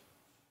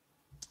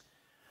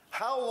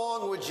 How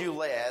long would you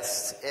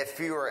last if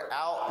you were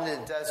out in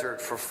the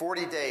desert for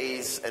 40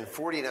 days and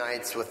 40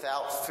 nights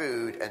without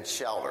food and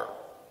shelter?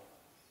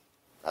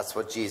 That's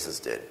what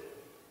Jesus did.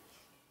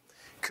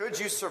 Could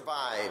you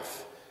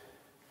survive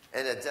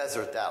in a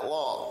desert that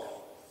long?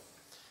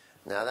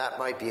 Now that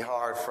might be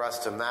hard for us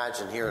to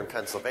imagine here in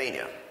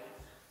Pennsylvania.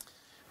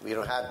 We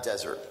don't have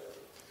desert.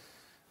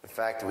 In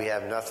fact, we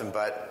have nothing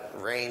but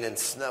rain and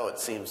snow, it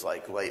seems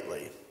like,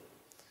 lately.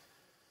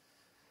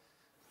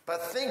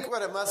 But think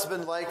what it must have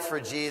been like for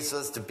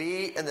Jesus to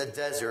be in the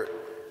desert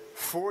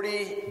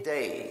 40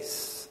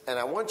 days. And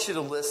I want you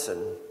to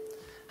listen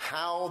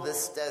how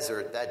this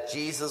desert that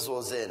Jesus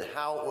was in,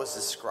 how it was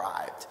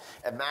described.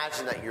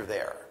 Imagine that you're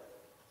there.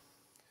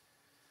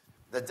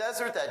 The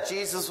desert that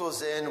Jesus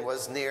was in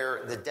was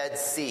near the Dead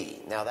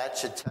Sea. Now that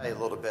should tell you a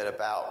little bit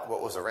about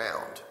what was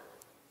around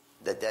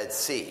the Dead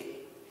Sea.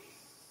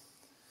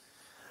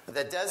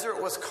 The desert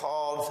was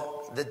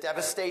called the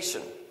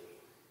Devastation.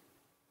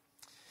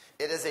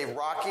 It is a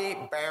rocky,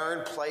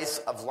 barren place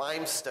of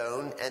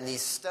limestone, and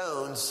these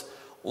stones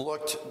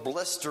looked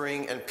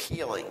blistering and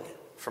peeling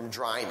from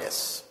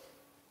dryness.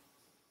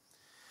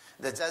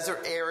 The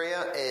desert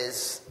area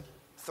is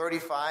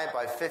 35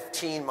 by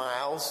 15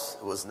 miles.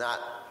 It was not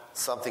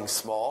something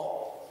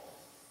small.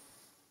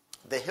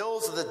 The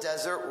hills of the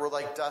desert were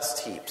like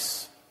dust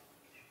heaps.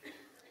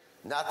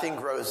 Nothing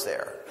grows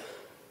there.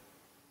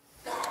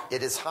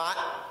 It is hot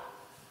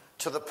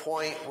to the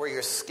point where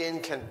your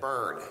skin can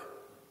burn.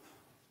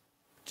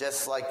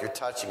 just like you're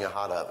touching a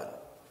hot oven.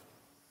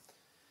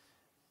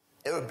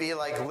 It would be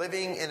like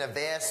living in a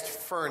vast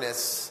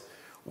furnace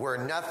where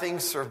nothing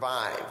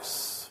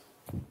survives.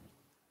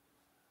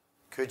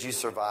 Could you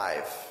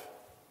survive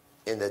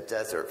in the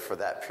desert for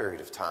that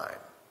period of time?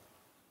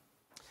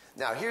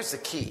 Now, here's the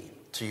key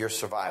to your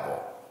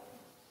survival.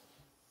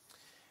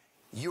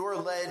 You are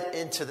led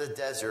into the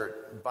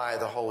desert by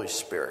the Holy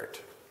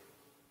Spirit.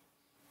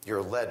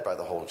 You're led by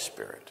the Holy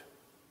Spirit.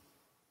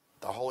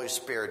 The Holy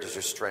Spirit is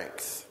your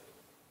strength.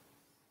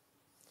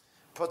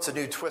 Puts a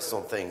new twist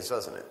on things,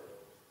 doesn't it?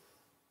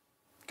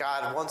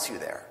 God wants you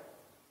there.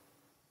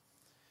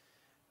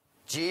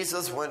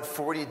 Jesus went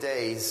 40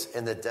 days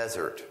in the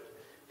desert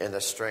in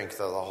the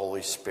strength of the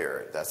Holy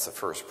Spirit. That's the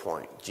first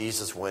point.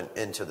 Jesus went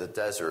into the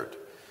desert.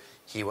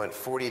 He went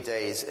 40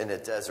 days in the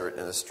desert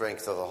in the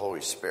strength of the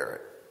Holy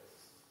Spirit.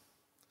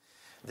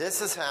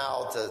 This is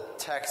how the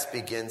text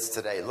begins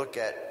today. Look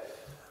at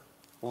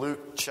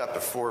Luke chapter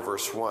 4,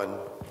 verse 1,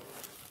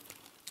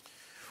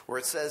 where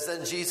it says,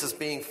 "Then Jesus,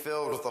 being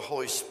filled with the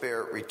Holy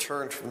Spirit,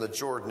 returned from the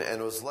Jordan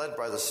and was led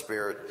by the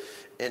Spirit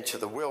into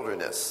the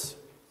wilderness."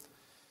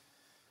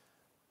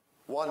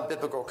 One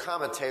biblical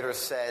commentator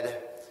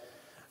said,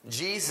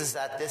 Jesus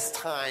at this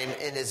time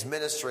in his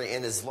ministry,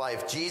 in his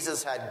life,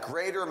 Jesus had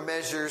greater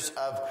measures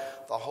of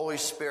the Holy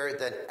Spirit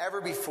than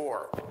ever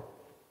before.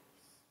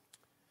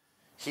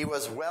 He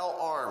was well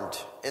armed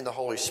in the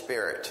Holy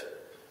Spirit.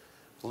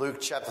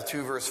 Luke chapter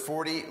 2, verse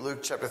 40, Luke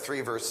chapter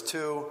 3, verse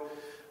 2,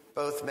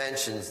 both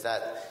mentions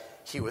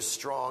that he was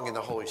strong in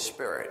the Holy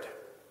Spirit.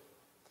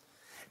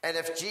 And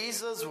if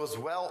Jesus was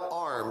well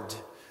armed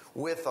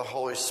with the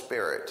Holy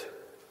Spirit,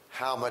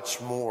 how much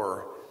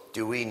more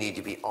do we need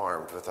to be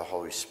armed with the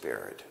Holy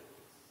Spirit?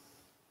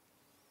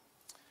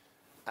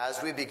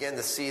 As we begin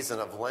the season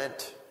of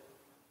Lent,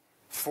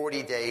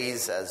 40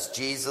 days, as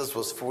Jesus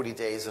was 40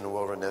 days in the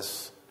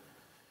wilderness,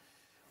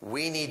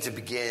 we need to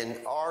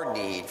begin our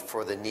need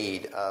for the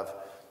need of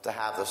to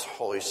have this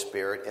Holy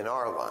Spirit in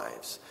our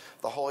lives.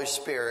 The Holy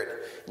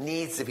Spirit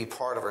needs to be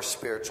part of our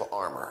spiritual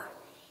armor.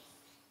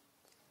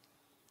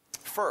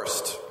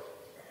 First,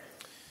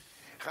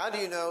 how do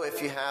you know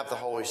if you have the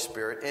Holy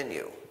Spirit in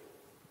you?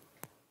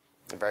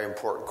 A very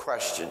important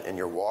question in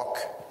your walk.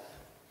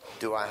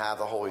 Do I have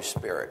the Holy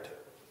Spirit?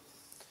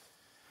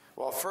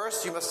 Well,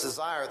 first you must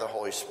desire the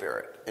Holy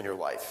Spirit in your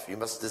life. You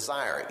must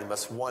desire it. You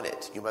must want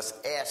it. You must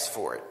ask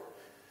for it.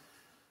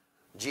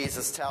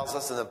 Jesus tells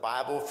us in the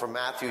Bible from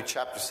Matthew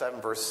chapter 7,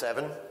 verse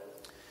 7,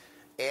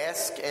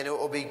 "Ask and it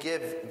will be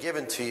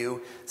given to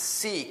you.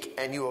 Seek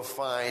and you will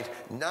find.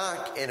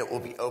 Knock and it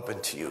will be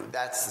open to you."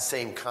 That's the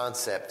same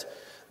concept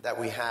that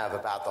we have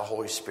about the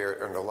Holy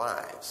Spirit in our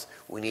lives.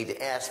 We need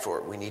to ask for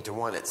it. We need to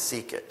want it.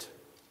 Seek it.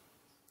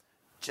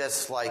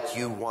 Just like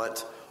you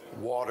want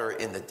water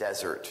in the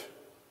desert,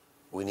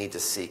 we need to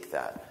seek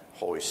that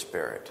Holy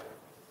Spirit.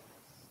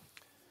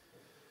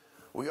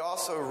 We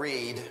also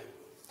read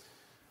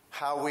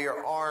how we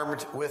are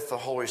armed with the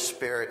Holy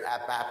Spirit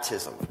at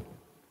baptism.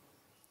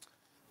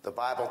 The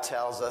Bible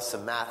tells us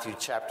in Matthew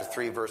chapter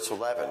 3, verse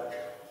 11,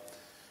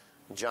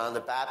 John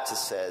the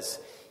Baptist says,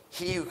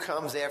 "He who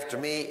comes after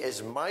me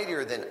is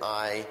mightier than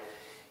I.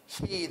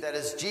 He, that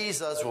is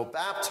Jesus, will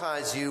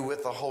baptize you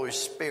with the Holy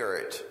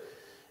Spirit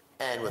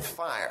and with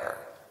fire."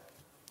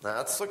 Now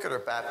let's look at our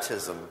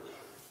baptism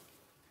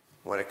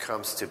when it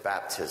comes to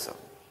baptism.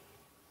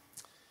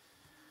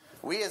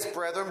 We as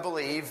brethren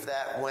believe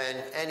that when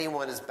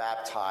anyone is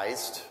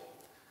baptized,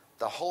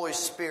 the Holy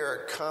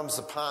Spirit comes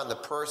upon the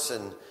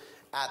person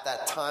at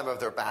that time of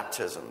their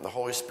baptism. The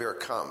Holy Spirit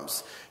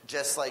comes,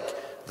 just like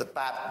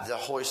the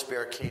Holy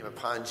Spirit came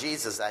upon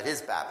Jesus at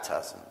his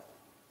baptism.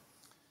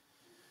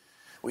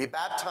 We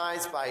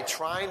baptize by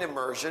trine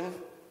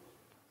immersion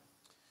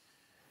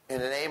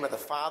in the name of the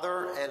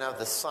Father and of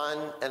the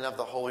Son and of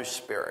the Holy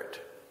Spirit.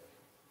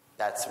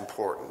 That's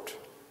important.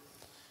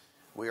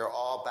 We are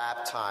all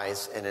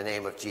baptized in the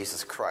name of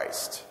Jesus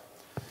Christ.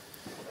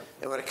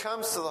 And when it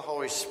comes to the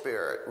Holy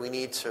Spirit, we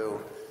need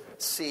to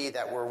see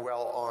that we're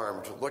well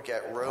armed. Look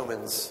at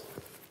Romans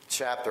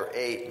chapter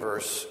 8,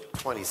 verse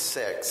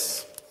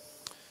 26.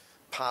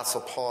 Apostle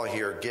Paul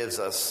here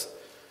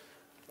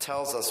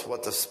tells us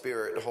what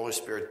the Holy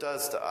Spirit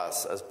does to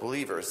us as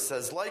believers. It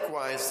says,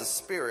 "Likewise, the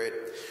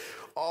Spirit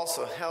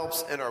also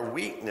helps in our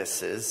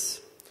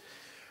weaknesses,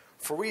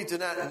 for we do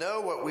not know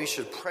what we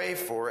should pray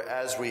for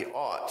as we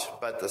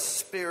ought, but the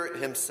Spirit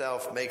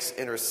himself makes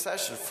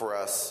intercession for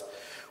us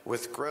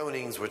with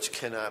groanings which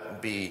cannot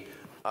be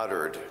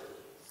uttered."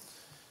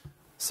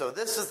 So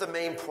this is the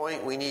main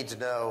point we need to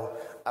know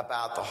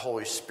about the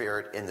Holy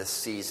Spirit in the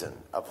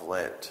season of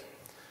Lent.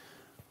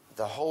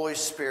 The Holy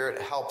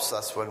Spirit helps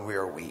us when we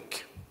are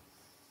weak.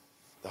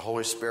 The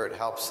Holy Spirit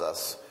helps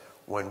us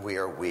when we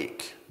are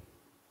weak.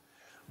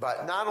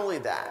 But not only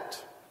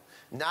that,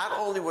 not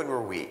only when we're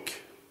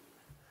weak,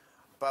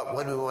 but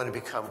when we want to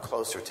become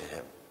closer to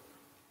him.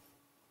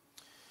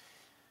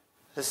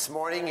 This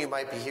morning, you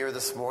might be here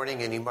this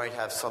morning and you might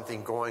have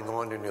something going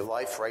on in your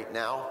life right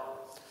now,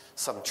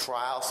 some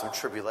trial, some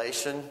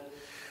tribulation,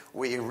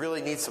 where you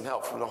really need some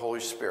help from the Holy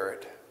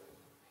Spirit.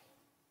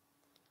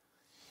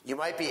 You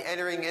might be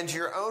entering into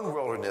your own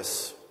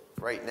wilderness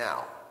right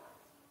now,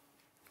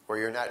 where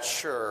you're not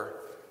sure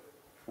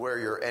where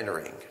you're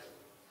entering.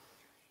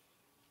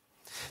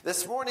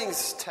 This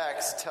morning's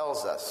text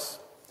tells us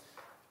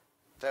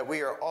that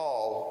we are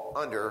all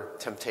under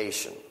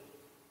temptation.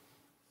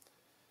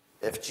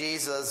 If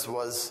Jesus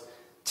was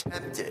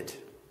tempted,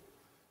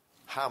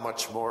 how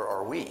much more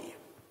are we?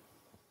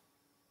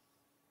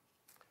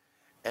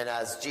 And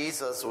as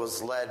Jesus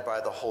was led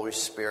by the Holy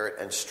Spirit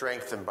and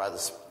strengthened by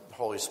the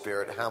Holy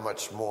Spirit, how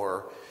much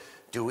more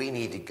do we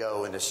need to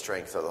go in the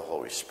strength of the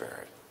Holy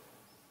Spirit?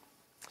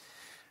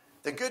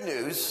 The good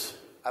news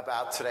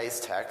about today's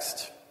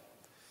text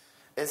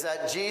is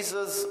that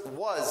Jesus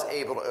was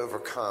able to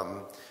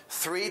overcome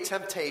 3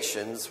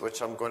 temptations,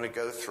 which I'm going to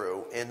go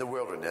through in the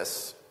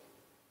wilderness.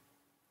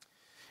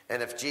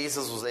 And if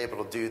Jesus was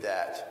able to do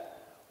that,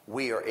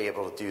 we are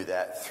able to do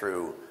that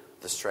through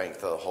the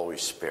strength of the Holy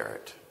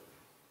Spirit.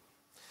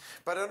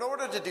 But in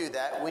order to do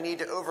that, we need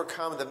to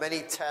overcome the many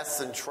tests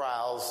and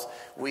trials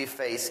we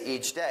face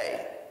each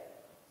day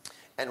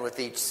and with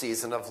each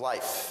season of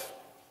life.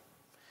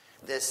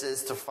 This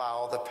is to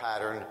follow the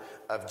pattern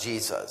of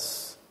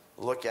Jesus.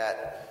 Look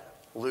at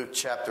Luke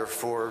chapter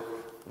 4,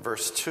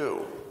 verse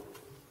 2.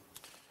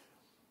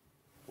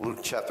 Luke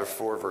chapter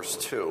 4, verse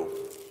 2.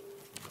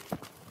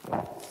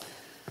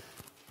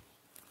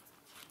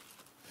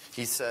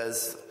 He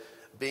says,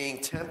 being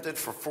tempted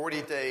for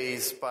 40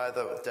 days by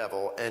the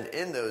devil, and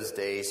in those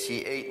days he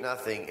ate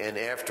nothing, and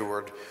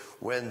afterward,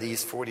 when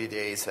these 40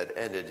 days had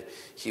ended,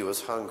 he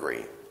was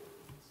hungry.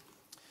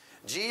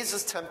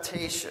 Jesus'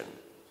 temptation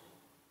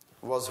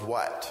was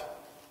what?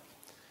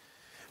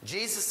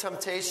 Jesus'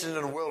 temptation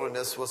in the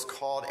wilderness was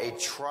called a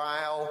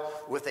trial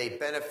with a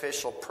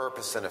beneficial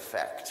purpose and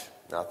effect.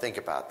 Now think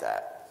about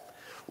that.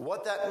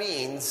 What that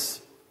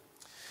means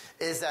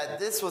is that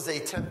this was a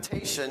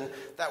temptation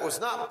that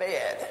was not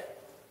bad.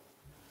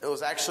 It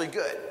was actually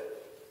good.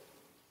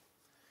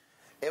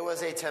 It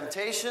was a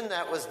temptation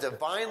that was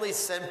divinely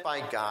sent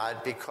by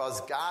God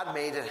because God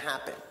made it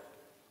happen.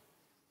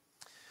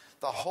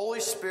 The Holy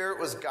Spirit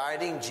was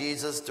guiding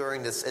Jesus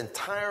during this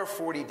entire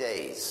 40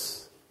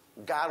 days.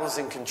 God was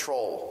in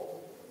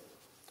control.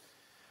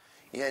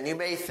 Yeah, and you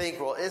may think,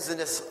 well, isn't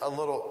this a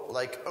little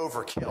like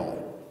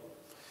overkill?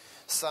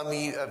 Some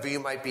of you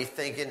might be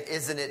thinking,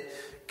 isn't it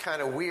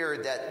kind of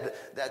weird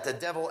that the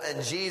devil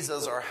and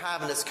Jesus are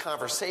having this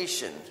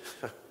conversation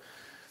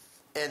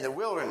in the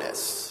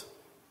wilderness?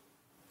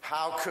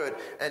 How could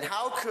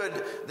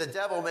the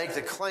devil make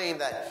the claim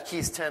that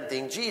he's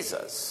tempting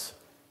Jesus?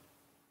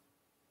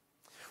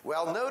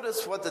 Well,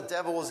 notice what the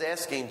devil was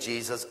asking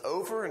Jesus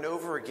over and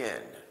over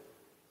again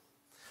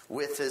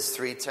with his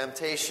 3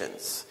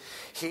 temptations.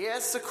 He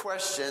asked the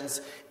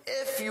questions,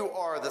 if you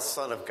are the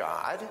Son of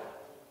God,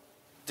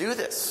 do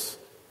this.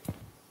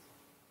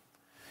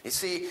 You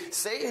see,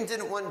 Satan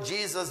didn't want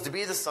Jesus to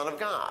be the Son of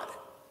God.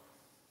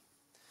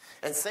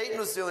 And Satan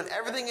was doing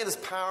everything in his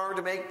power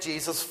to make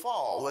Jesus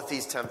fall with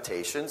these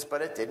temptations,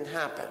 but it didn't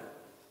happen.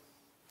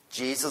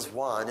 Jesus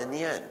won in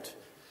the end,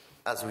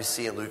 as we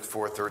see in Luke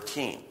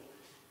 4:13.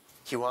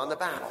 He won the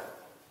battle.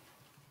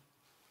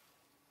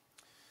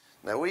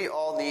 Now, we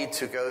all need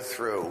to go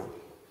through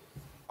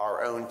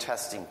our own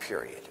testing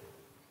period.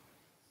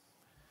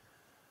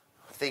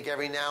 I think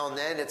every now and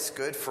then it's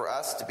good for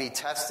us to be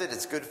tested.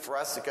 It's good for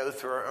us to go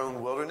through our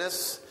own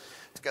wilderness,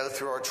 to go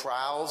through our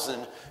trials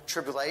and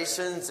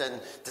tribulations, and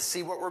to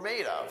see what we're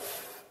made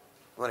of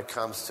when it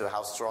comes to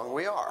how strong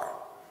we are.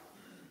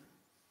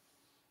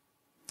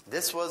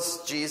 This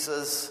was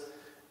Jesus'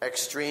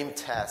 extreme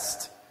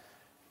test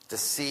to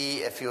see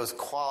if he was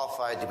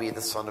qualified to be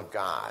the Son of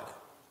God.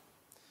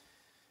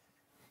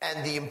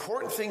 And the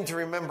important thing to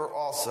remember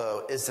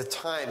also is the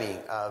timing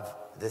of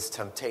this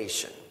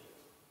temptation.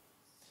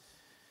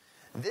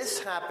 This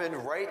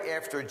happened right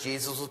after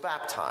Jesus was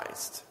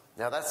baptized.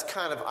 Now that's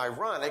kind of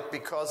ironic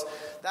because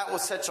that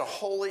was such a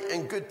holy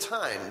and good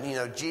time. You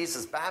know,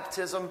 Jesus'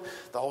 baptism,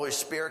 the Holy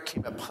Spirit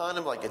came upon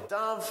him like a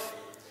dove.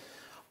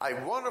 A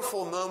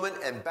wonderful moment,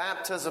 and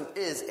baptism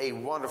is a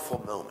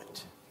wonderful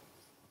moment.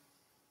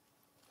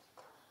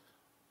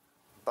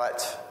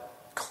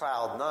 But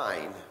cloud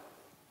 9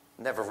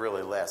 never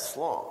really lasts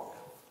long.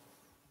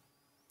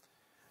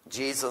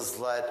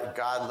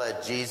 God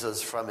led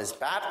Jesus from his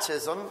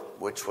baptism,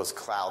 which was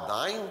cloud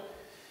 9,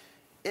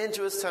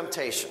 into his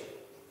temptation.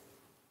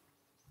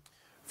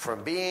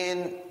 From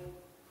being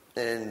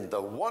in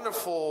the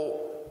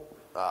wonderful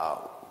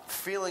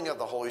feeling of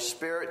the Holy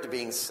Spirit to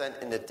being sent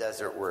in the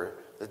desert where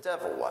the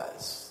devil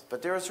was.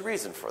 But there is a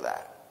reason for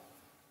that.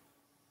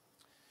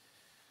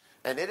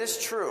 And it is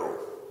true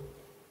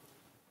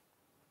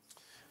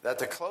that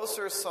the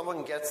closer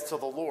someone gets to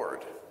the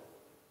Lord,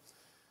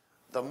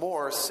 the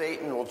more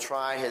Satan will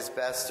try his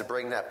best to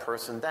bring that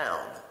person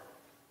down.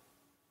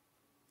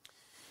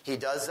 He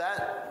does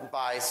that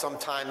by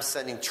sometimes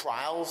sending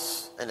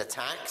trials and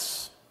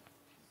attacks.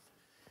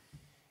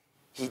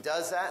 He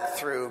does that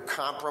through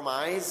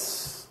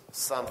compromise,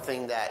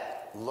 something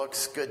that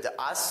looks good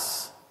to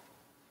us,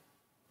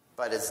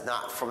 but is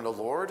not from the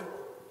Lord.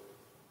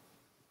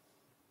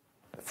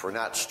 If we're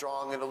not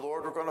strong in the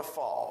Lord, we're going to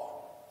fall.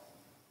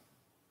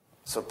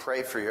 So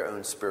pray for your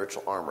own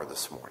spiritual armor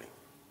this morning.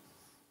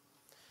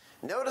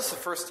 Notice the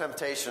first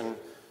temptation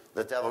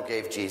the devil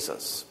gave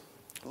Jesus.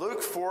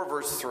 Luke 4,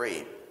 verse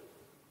 3.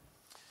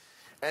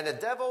 And the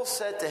devil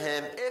said to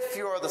him, if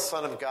you are the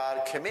Son of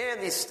God,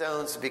 command these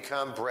stones to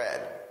become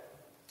bread.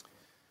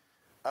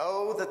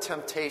 Oh, the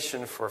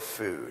temptation for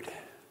food.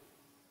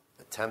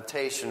 The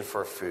temptation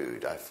for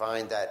food. I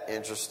find that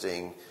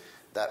interesting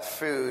that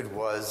food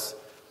was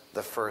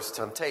the first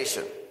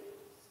temptation.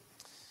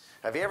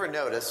 Have you ever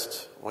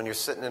noticed when you're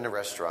sitting in a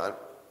restaurant,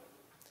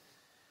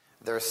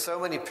 there are so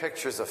many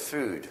pictures of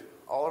food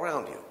all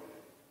around you?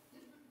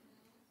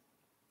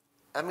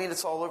 I mean,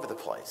 it's all over the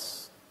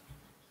place.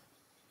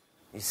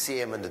 You see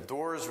them in the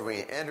doors when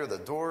you enter the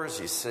doors.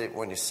 You see it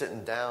when you're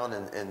sitting down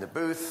in the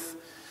booth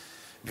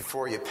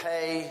before you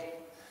pay.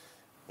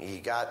 You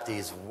got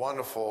these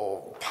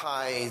wonderful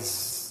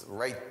pies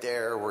right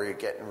there where you're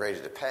getting ready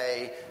to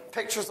pay.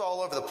 Pictures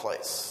all over the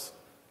place.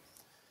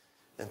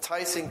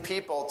 Enticing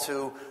people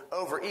to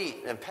overeat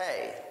and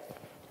pay.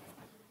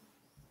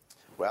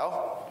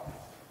 Well,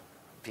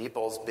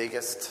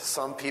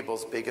 some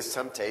people's biggest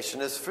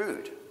temptation is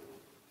food.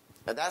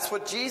 And that's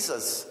what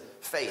Jesus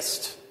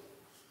faced.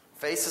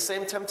 Faced the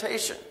same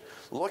temptation.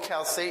 Look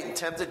how Satan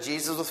tempted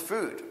Jesus with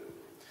food.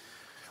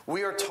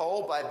 We are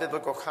told by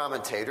biblical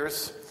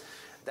commentators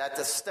that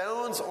the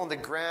stones on the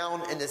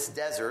ground in this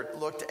desert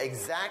looked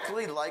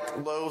exactly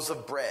like loaves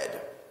of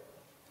bread.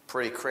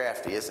 Pretty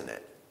crafty, isn't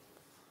it?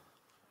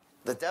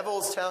 The devil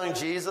is telling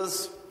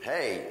Jesus,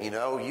 hey,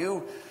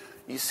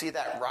 you see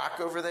that rock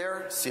over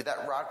there? See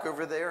that rock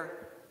over there?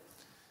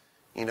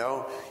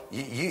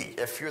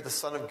 If you're the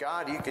Son of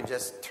God, you can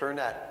just turn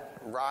that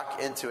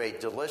rock into a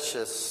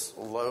delicious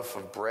loaf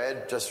of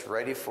bread just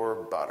ready for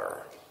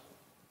butter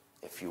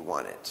if you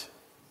want it.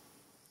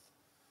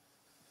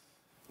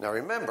 Now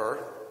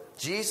remember,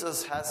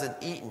 Jesus hasn't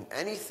eaten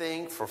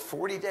anything for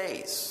 40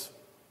 days.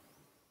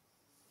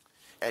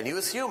 And he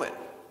was human.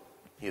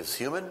 He was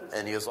human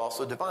and he was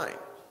also divine.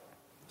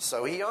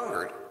 So he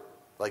hungered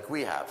like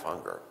we have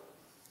hunger.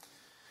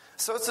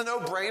 So it's a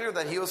no-brainer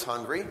that he was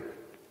hungry.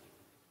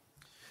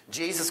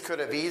 Jesus could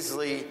have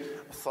easily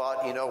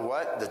thought, you know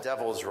what, the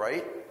devil is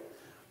right.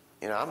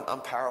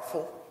 I'm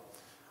powerful.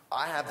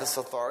 I have this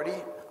authority.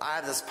 I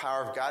have this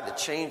power of God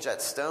to change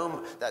that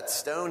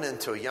stone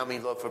into a yummy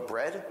loaf of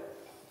bread.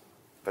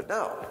 But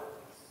no.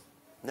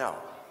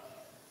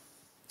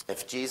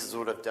 If Jesus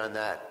would have done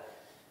that,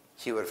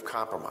 he would have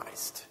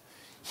compromised.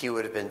 He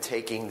would have been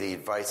taking the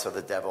advice of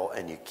the devil,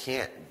 and you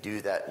can't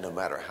do that no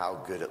matter how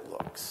good it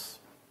looks.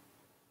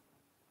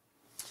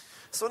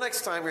 So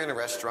next time you're in a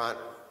restaurant,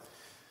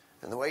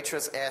 and the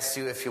waitress asks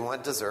you if you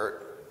want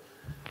dessert,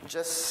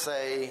 just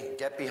say,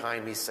 get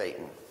behind me,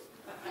 Satan.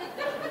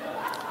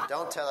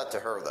 Don't tell it to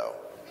her, though.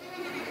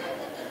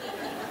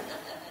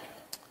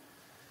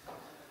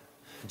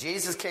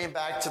 Jesus came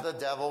back to the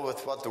devil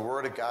with what the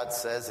Word of God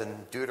says in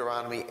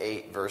Deuteronomy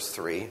 8, verse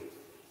 3.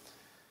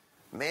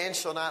 Man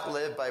shall not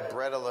live by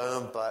bread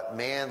alone, but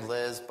man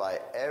lives by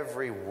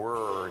every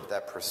word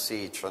that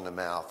proceeds from the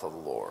mouth of the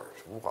Lord.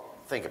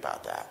 Think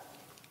about that.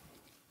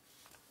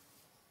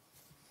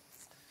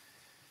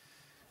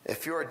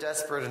 If you are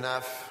desperate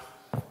enough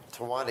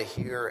to want to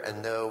hear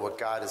and know what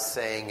God is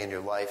saying in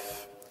your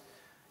life,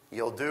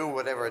 you'll do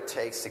whatever it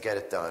takes to get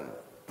it done.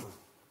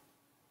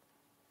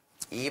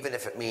 Even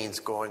if it means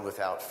going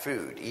without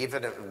food,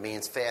 even if it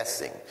means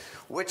fasting,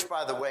 which,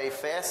 by the way,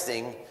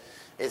 fasting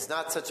is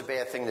not such a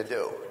bad thing to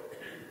do.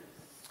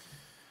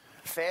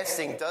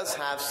 Fasting does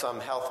have some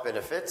health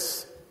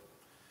benefits.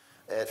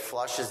 It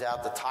flushes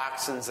out the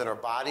toxins in our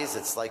bodies.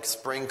 It's like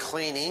spring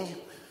cleaning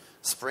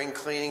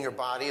your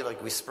body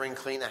like we spring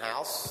clean a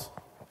house.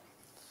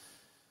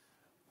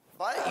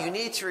 But you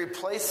need to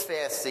replace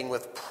fasting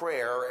with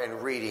prayer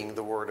and reading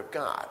the Word of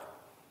God.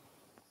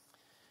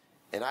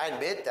 And I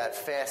admit that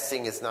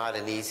fasting is not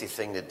an easy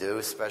thing to do,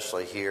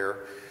 especially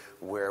here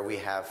where we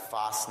have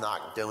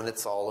Fastnacht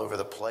donuts all over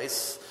the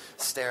place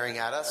staring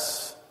at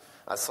us.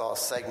 I saw a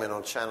segment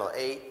on Channel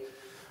 8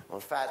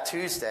 on Fat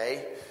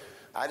Tuesday.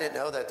 I didn't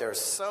know that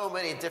there's so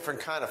many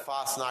different kind of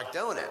Fastnacht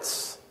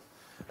donuts.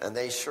 And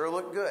they sure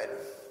look good.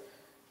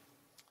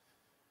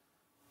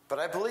 But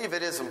I believe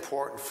it is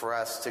important for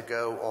us to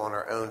go on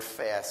our own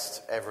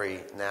fast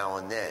every now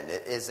and then.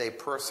 It is a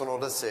personal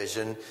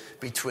decision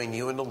between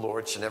you and the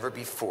Lord. It should never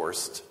be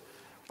forced.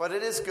 But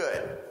it is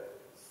good.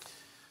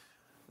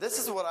 This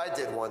is what I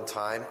did one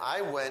time.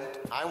 I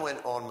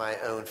went on my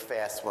own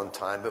fast one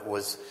time. It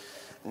was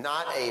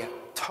not a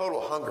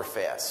total hunger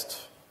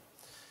fast.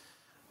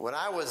 When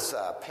I was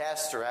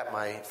pastor at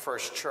my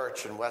first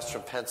church in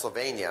Western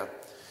Pennsylvania,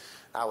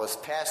 I was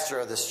pastor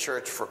of this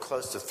church for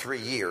close to 3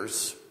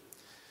 years.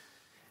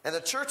 And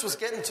the church was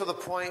getting to the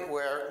point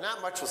where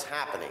not much was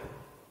happening.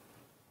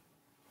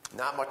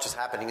 Not much was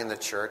happening in the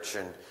church,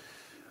 and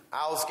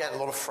I was getting a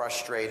little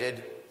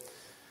frustrated.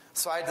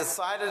 So I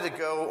decided to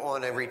go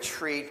on a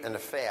retreat and a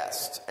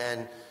fast.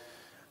 And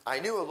I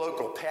knew a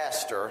local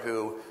pastor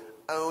who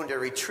owned a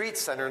retreat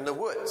center in the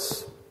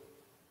woods.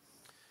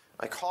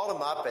 I called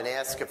him up and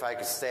asked if I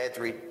could stay at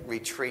the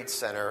retreat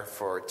center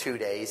for 2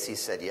 days. He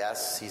said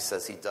yes. He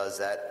says he does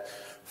that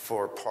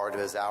for part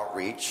of his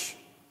outreach.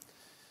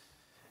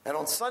 And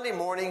on Sunday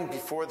morning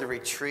before the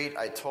retreat,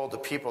 I told the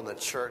people in the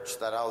church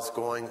that I was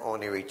going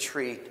on a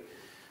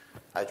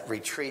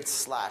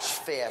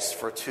retreat/fast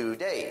for 2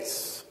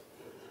 days.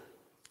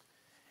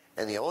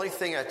 And the only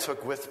thing I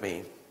took with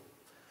me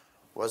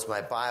was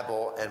my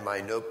Bible and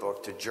my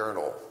notebook to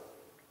journal,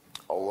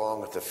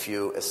 along with a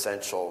few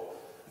essential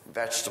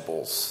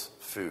vegetables,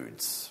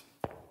 foods.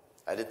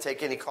 I didn't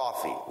take any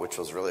coffee, which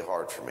was really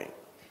hard for me.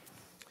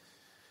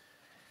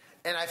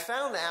 And I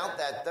found out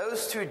that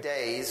those 2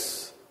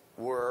 days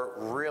were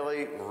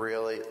really,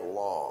 really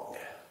long.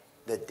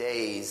 The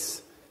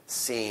days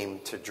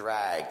seemed to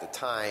drag. The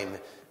time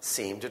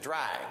seemed to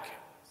drag.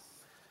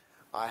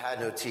 I had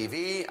no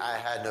TV. I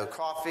had no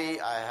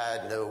coffee. I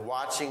had no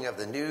watching of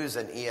the news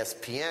and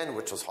ESPN,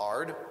 which was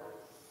hard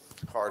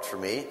for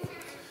me.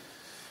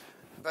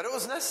 But it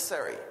was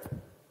necessary.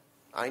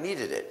 I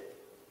needed it.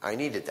 I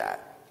needed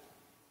that.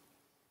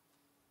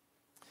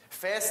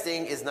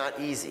 Fasting is not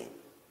easy,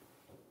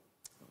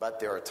 but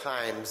there are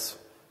times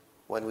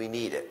when we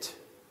need it.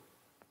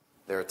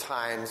 There are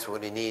times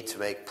when we need to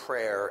make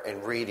prayer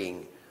and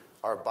reading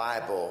our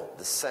Bible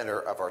the center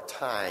of our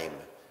time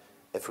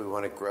if we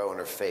want to grow in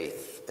our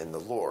faith in the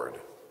Lord.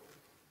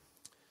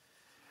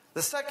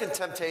 The second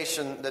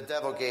temptation the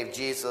devil gave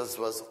Jesus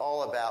was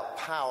all about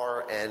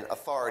power and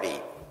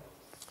authority.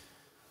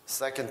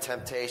 Second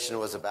temptation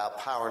was about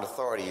power and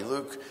authority.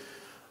 Luke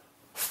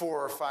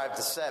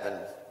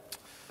 4:5-7.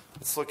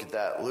 Let's look at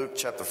that. Luke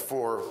chapter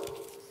 4.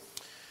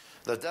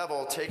 The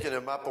devil, taking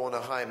him up on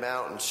a high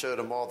mountain, showed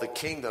him all the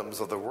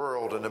kingdoms of the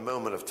world in a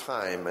moment of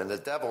time. And the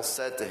devil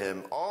said to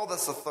him, all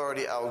this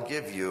authority I will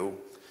give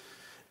you,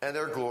 and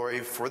their glory,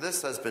 for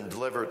this has been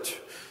delivered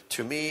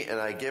to me, and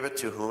I give it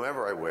to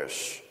whomever I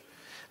wish.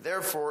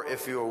 Therefore,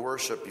 if you will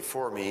worship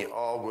before me,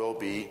 all will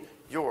be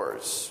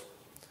yours.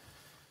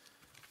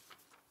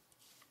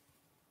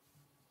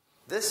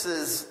 This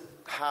is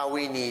how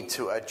we need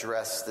to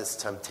address this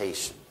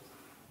temptation.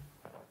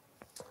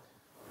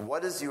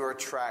 What is your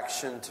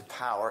attraction to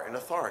power and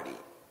authority?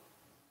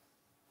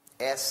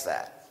 Ask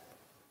that.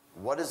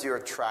 What is your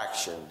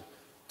attraction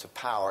to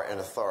power and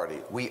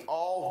authority? We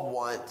all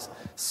want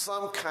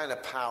some kind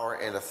of power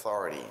and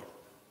authority.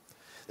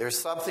 There's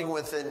something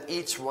within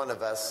each one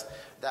of us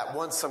that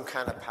wants some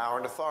kind of power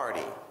and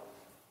authority.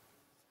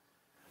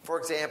 For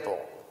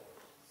example,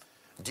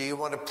 do you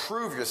want to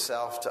prove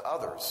yourself to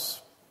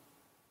others?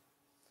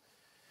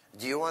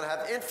 Do you want to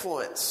have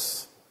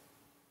influence?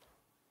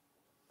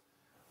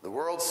 The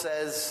world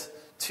says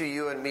to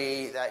you and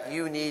me that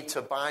you need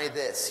to buy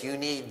this. You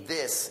need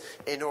this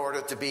in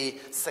order to be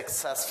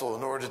successful,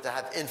 in order to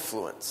have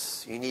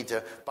influence. You need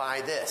to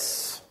buy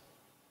this.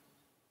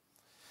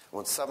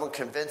 When someone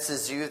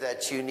convinces you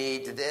that you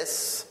need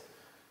this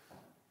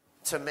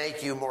to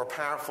make you more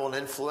powerful and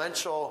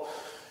influential,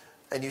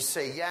 and you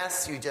say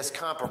yes, you just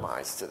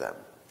compromise to them.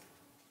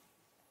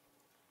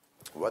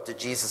 What did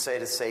Jesus say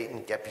to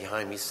Satan? Get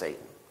behind me,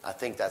 Satan. I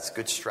think that's a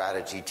good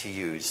strategy to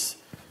use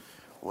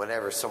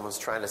whenever someone's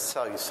trying to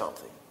sell you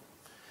something.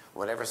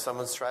 Whenever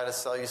someone's trying to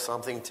sell you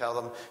something, tell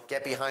them,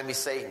 get behind me,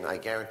 Satan. I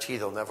guarantee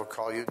they'll never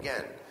call you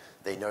again.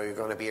 They know you're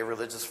going to be a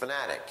religious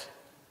fanatic.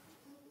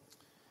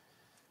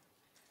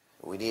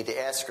 We need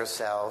to ask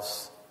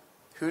ourselves,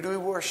 who do we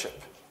worship?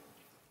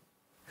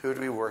 Who do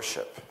we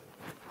worship?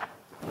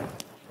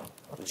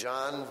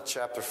 John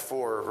chapter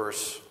 4,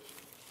 verse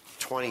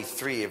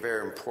 23, a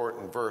very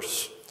important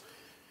verse.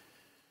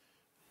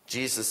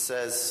 Jesus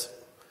says,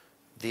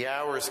 the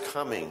hour is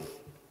coming,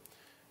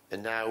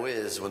 and now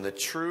is, when the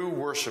true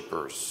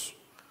worshipers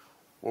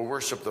will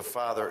worship the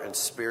Father in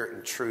spirit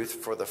and truth,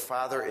 for the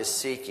Father is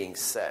seeking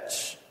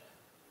such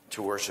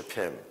to worship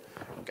him.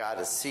 God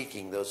is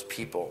seeking those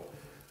people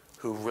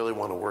who really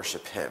want to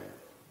worship him.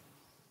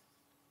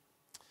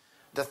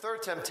 The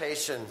third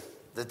temptation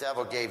the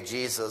devil gave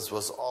Jesus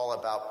was all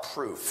about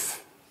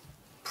proof.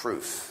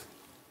 Proof.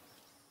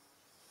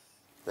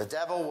 The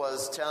devil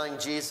was telling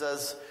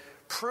Jesus,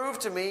 prove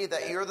to me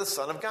that you're the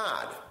Son of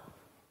God.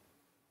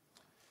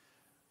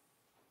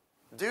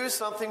 Do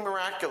something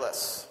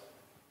miraculous.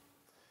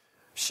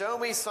 Show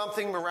me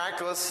something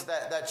miraculous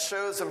that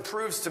shows and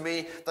proves to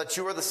me that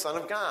you are the Son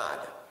of God.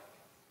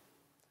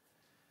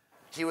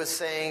 He was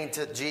saying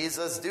to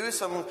Jesus, do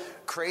some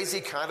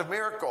crazy kind of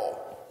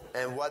miracle.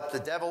 And what the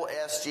devil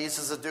asked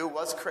Jesus to do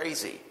was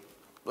crazy.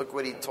 Look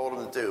what he told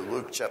him to do.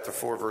 Luke chapter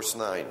 4, verse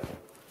 9.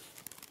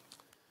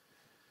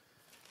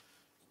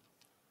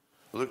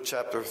 Luke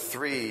chapter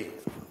 3,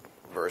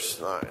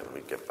 verse 9. Let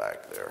me get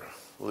back there.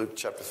 Luke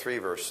chapter 3,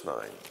 verse 9.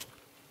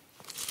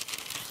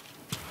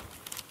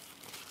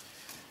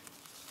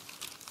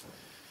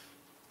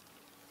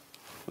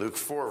 Luke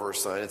 4,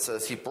 verse 9, it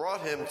says, he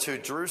brought him to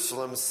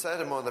Jerusalem,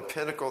 set him on the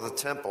pinnacle of the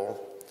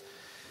temple,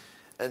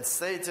 and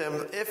say to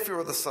him, if you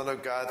are the Son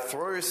of God,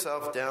 throw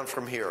yourself down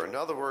from here. In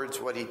other words,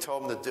 what he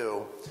told him to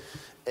do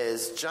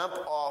is jump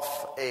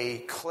off a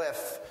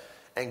cliff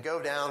and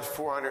go down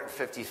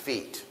 450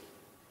 feet.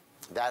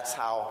 That's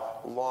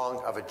how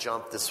long of a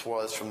jump this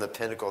was from the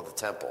pinnacle of the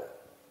temple.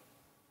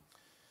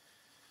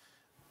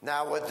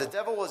 Now, what the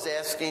devil was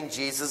asking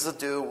Jesus to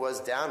do was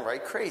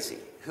downright crazy.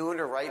 Who in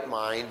their right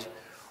mind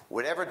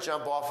would ever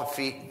jump off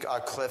a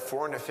cliff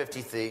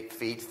 450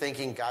 feet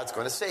thinking God's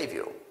going to save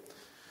you?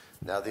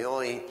 Now, the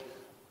only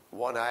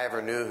one I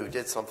ever knew who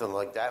did something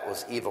like that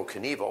was Evel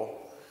Knievel.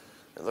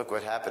 And look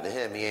what happened to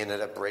him. He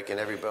ended up breaking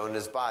every bone in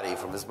his body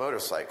from his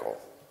motorcycle.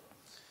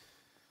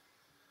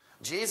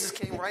 Jesus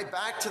came right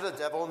back to the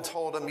devil and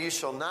told him, "You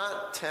shall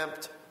not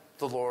tempt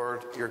the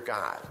Lord your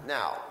God."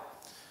 Now,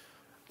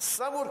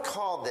 some would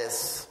call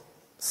this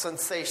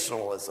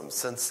sensationalism.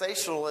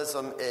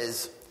 Sensationalism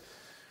is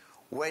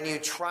when you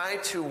try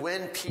to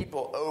win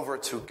people over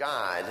to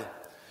God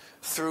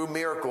through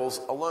miracles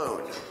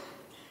alone.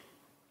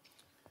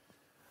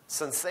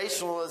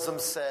 Sensationalism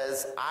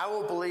says, I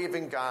will believe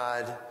in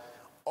God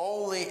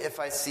only if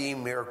I see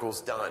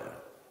miracles done.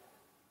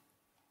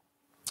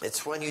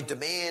 It's when you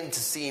demand to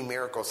see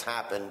miracles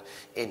happen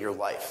in your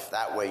life.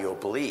 That way you'll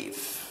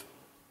believe.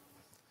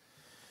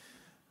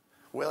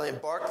 William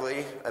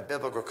Barclay, a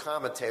biblical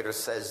commentator,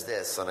 says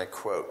this, and I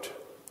quote,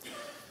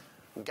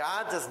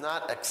 "God does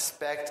not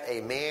expect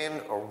a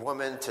man or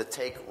woman to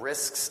take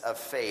risks of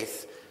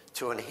faith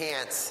to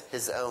enhance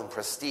his own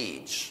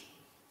prestige.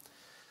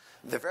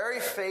 The very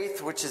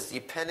faith which is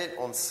dependent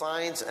on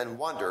signs and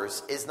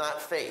wonders is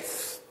not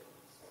faith.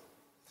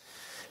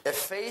 If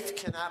faith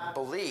cannot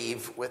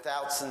believe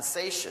without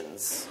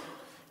sensations,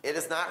 it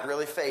is not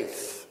really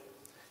faith.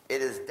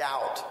 It is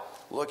doubt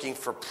looking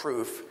for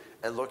proof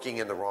and looking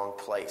in the wrong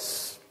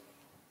place.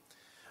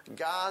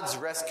 God's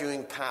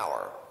rescuing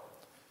power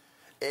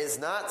is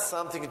not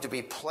something to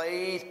be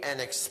played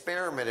and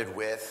experimented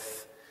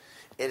with.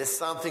 It is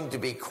something to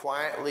be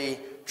quietly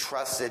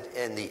trusted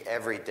in the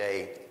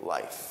everyday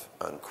life,"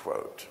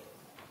 unquote.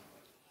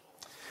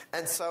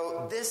 And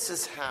so this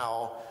is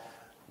how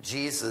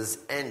Jesus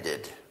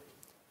ended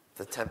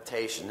the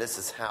temptation. This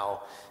is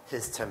how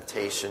his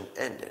temptation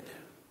ended.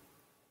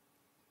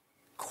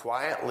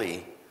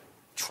 Quietly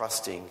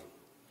trusting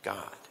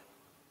God.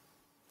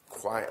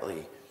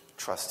 Quietly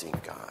trusting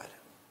God.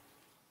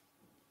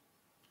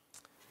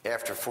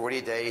 After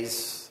 40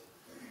 days,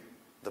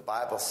 the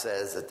Bible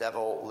says the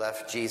devil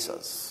left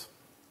Jesus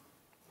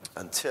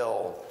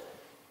until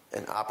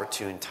an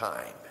opportune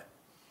time.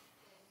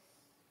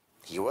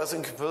 He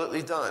wasn't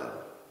completely done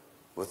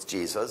with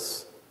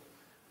Jesus.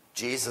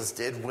 Jesus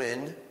did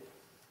win,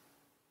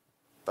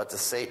 but the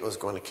Satan was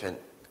going to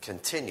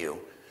continue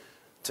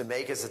to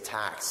make his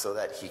attacks so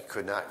that he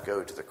could not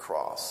go to the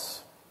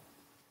cross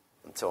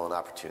until an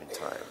opportune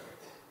time.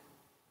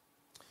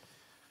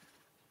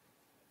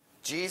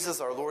 Jesus,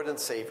 our Lord and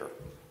Savior,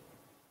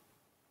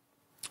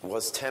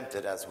 was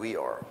tempted as we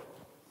are,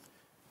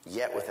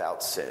 yet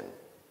without sin.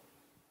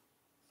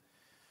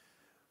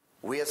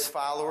 We as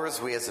followers,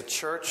 we as a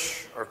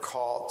church are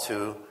called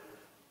to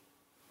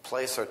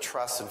place our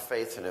trust and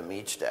faith in him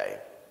each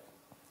day,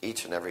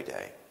 each and every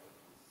day.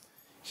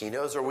 He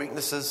knows our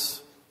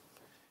weaknesses,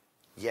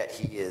 yet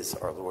he is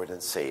our Lord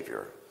and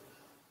Savior.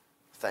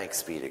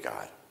 Thanks be to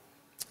God.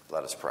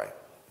 Let us pray.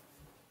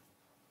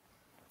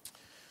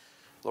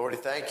 Lord,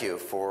 we thank you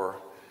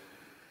for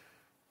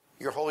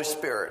your Holy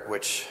Spirit,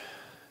 which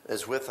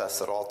is with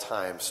us at all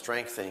times,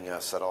 strengthening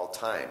us at all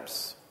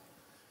times.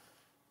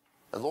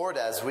 And Lord,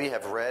 as we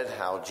have read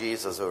how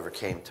Jesus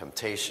overcame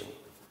temptation,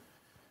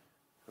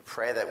 we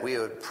pray that we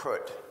would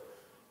put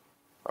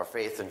our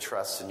faith and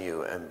trust in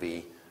you and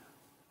be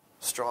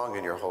strong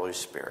in your Holy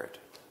Spirit.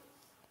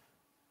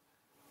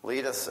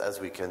 Lead us as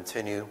we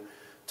continue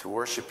to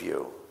worship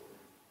you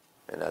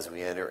and as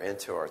we enter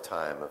into our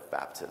time of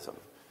baptism.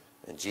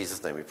 In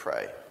Jesus' name we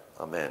pray.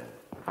 Amen.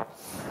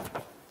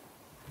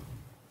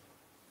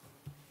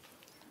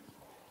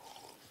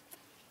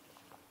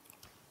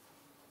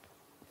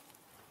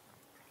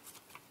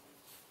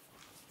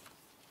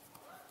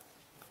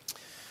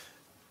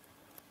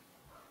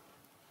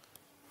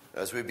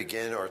 As we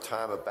begin our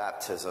time of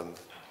baptism,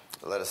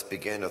 let us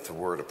begin with a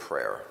word of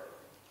prayer.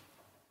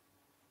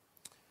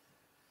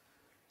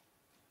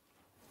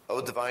 O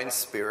divine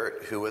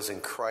Spirit, who was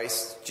in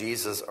Christ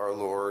Jesus our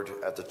Lord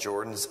at the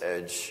Jordan's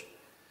edge,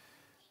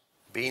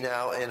 be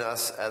now in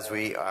us as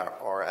we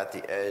are at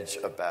the edge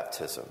of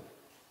baptism.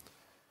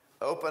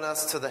 Open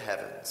us to the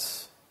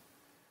heavens.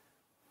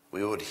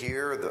 We would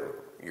hear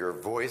your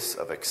voice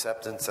of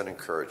acceptance and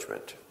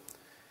encouragement.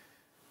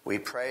 We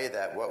pray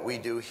that what we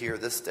do here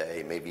this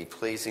day may be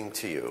pleasing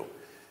to you.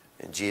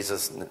 In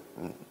Jesus'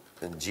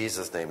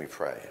 name we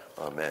pray.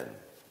 Amen.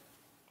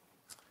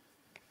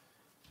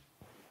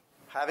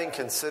 Having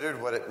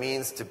considered what it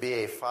means to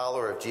be a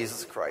follower of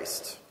Jesus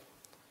Christ,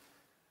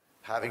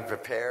 having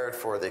prepared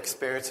for the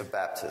experience of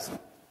baptism,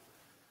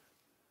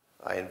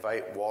 I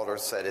invite Walter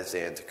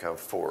Sedizan to come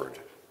forward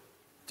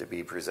to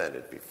be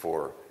presented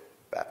before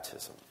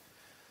baptism.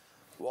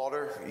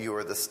 Walter, you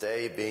are this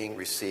day being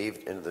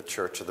received into the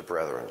Church of the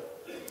Brethren.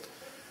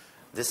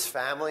 This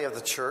family of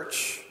the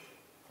church,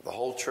 the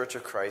whole Church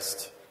of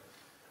Christ,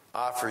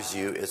 offers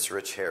you its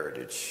rich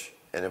heritage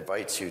and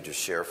invites you to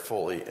share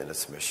fully in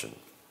its mission.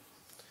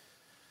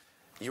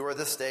 You are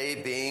this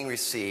day being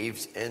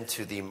received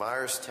into the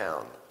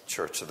Myerstown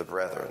Church of the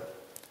Brethren.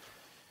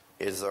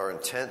 It is our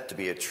intent to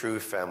be a true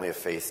family of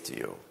faith to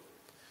you.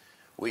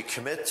 We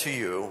commit to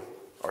you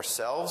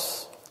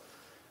ourselves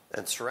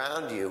and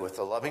surround you with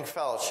a loving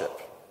fellowship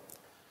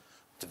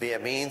to be a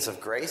means of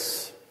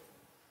grace,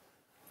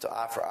 to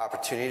offer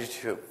opportunity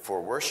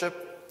for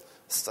worship,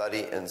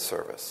 study, and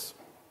service.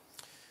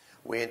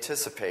 We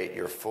anticipate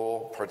your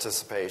full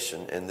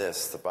participation in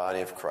this, the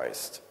body of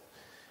Christ.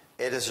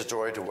 It is a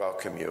joy to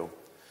welcome you.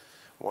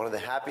 One of the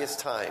happiest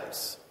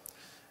times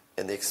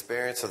in the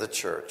experience of the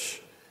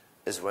church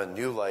is when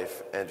new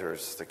life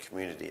enters the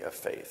community of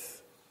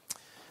faith.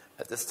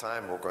 At this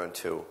time, we're going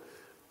to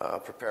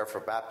prepare for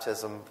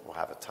baptism. We'll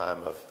have a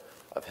time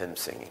of hymn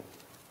singing.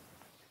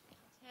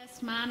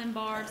 Test mine and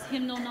Barb's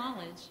hymnal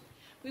knowledge.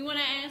 We want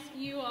to ask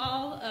you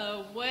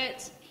all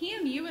what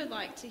hymn you would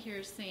like to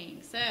hear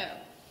sing. So,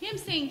 hymn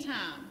sing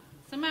time.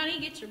 Somebody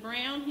get your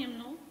brown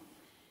hymnal.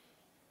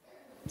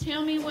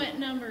 Tell me what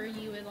number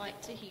you would like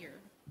to hear.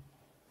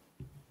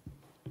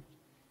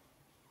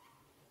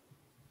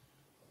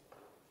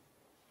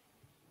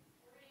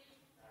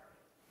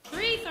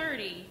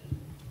 330.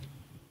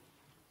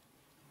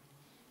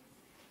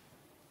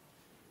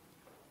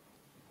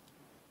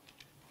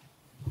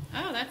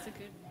 Oh, that's a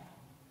good one.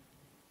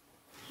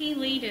 He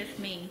leadeth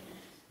me.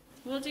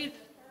 We'll do the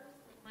first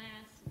and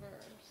last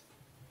verse.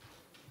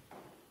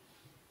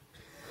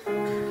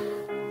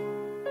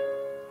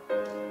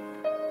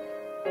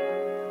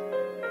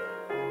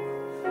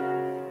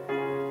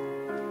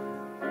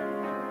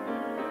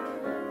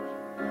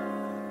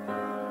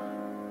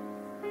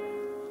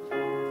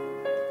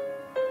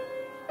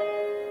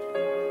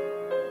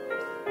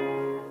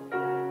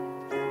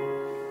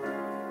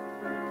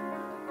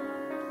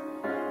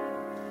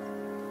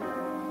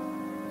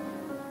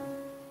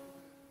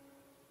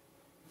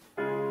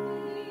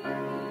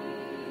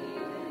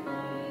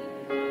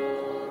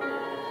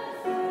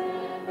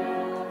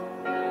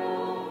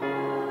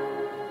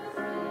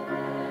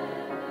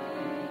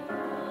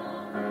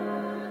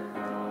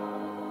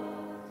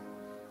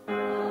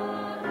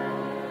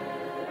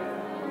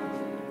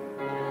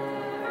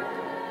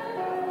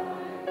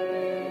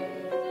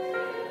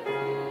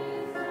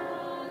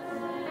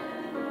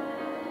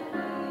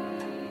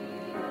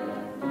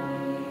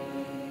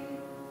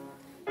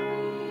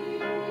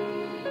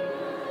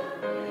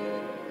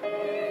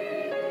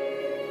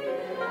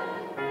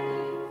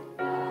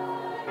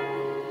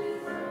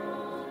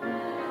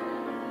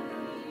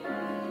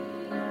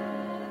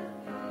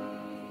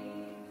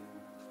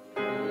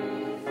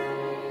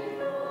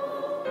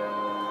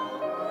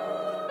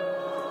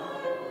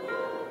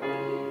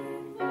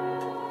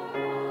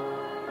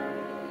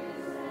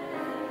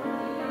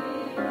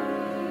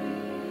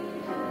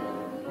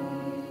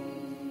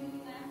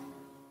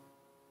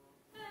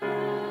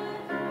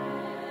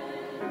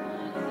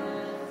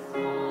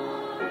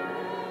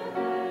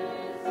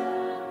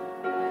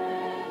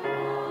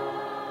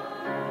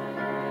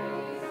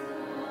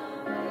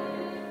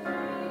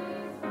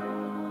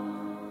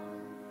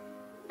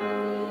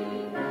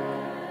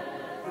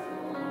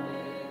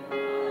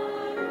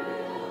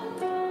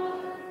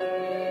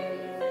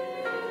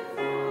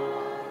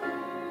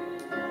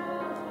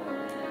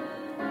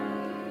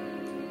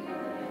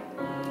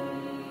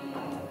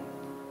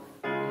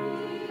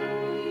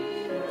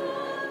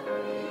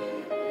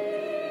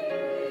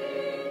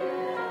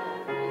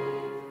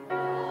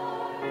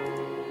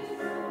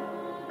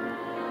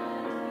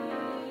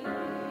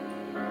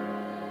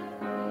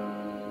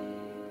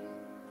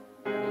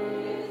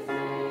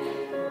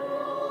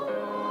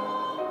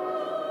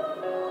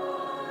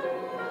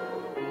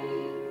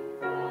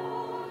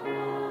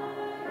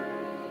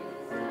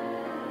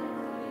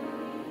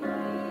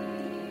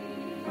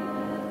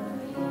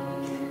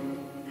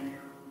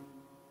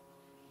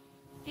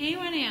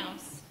 Anyone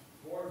else?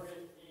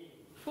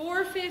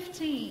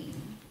 415.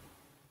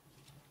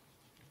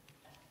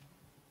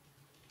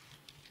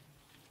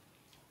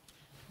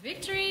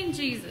 Victory in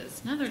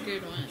Jesus. Another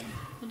good one.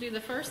 We'll do the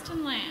first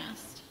and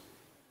last.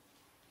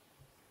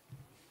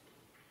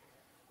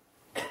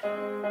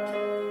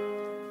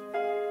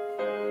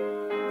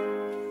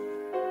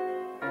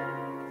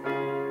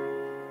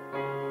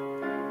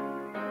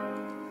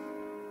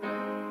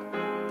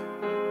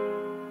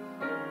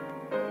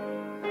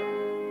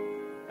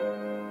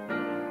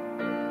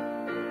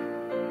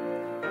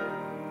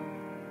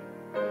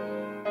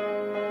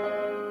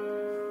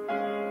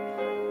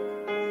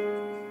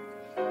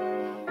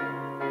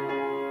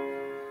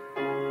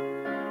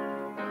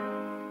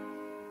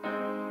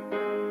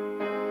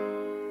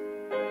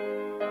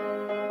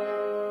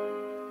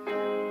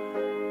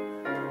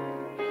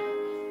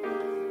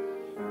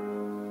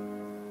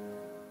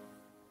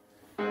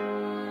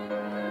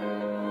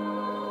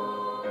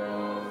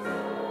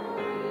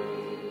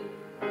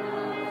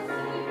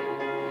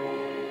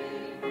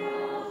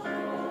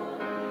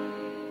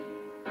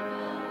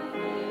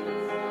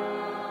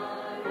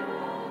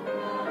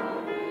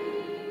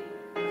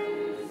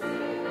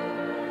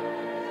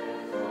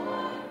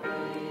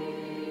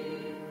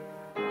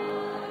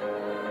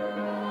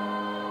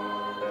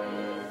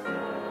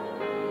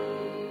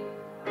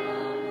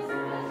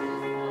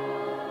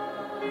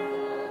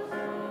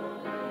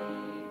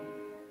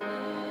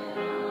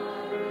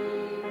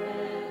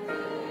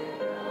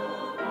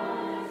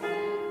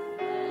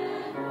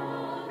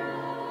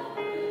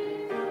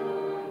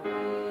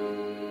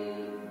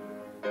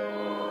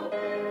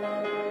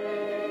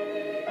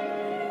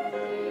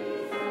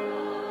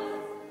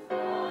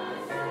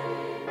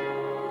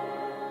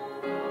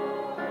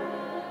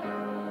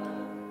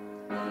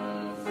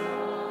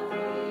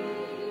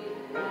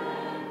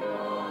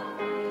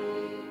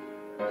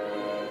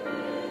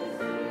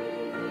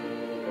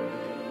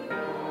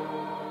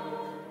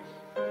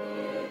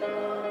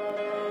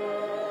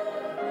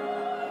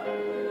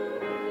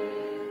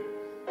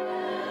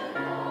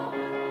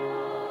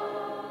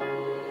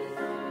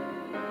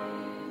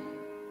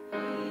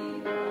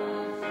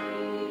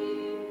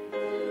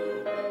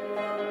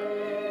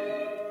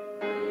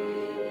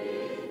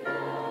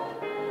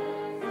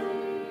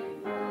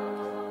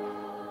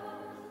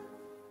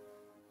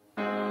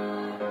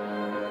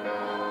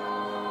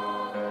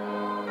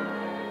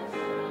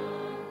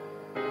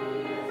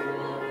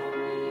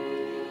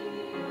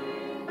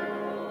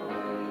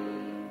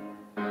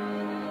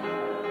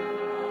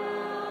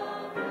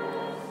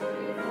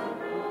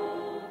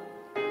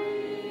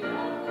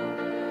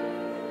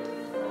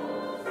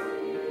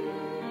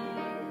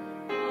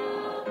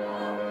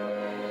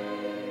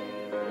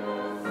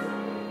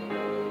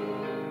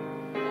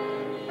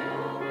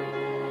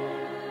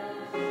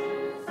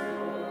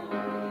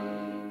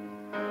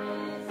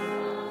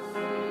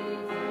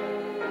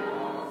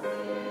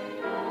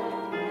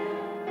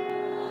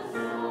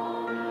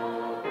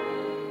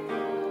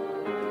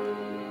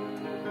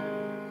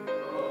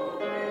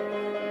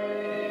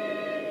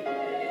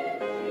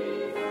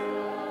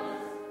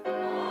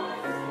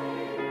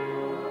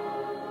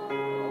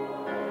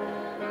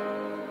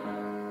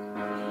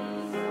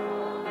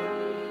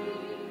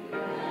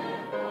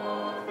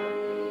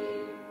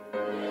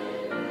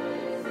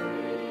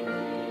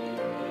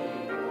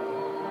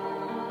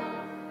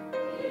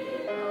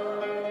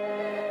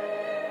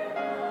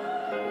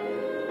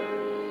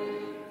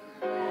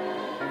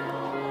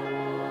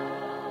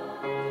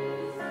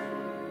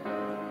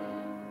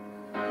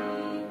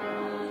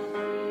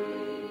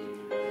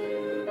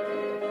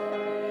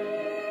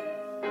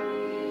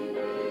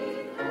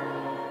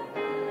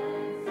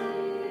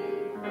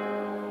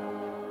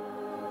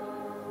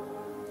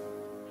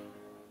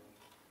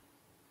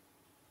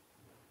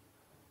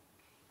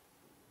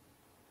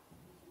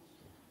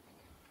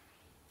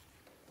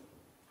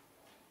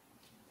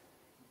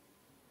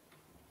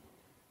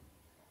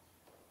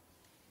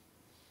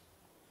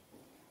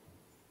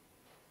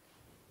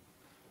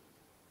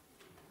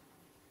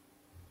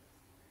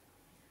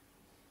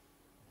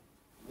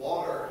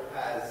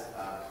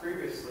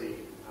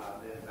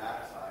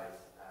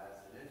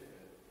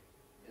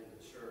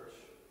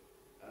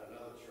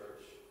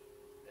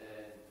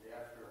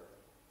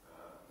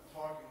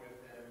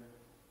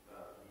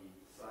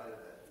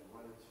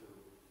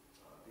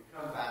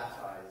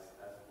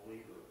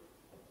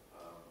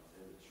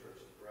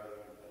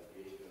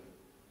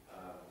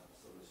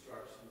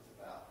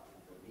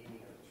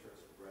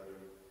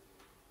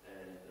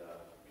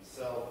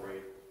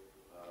 celebrate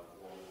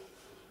Walter's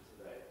decision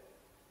today.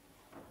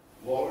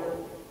 Walter,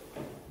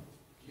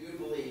 do you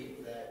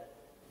believe that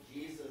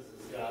Jesus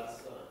is God's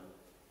Son,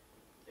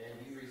 and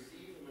you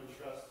receive him and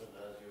trust him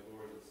as your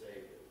Lord and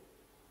Savior?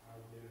 I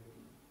do.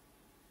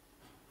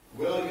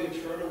 Will you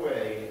turn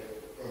away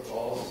from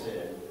all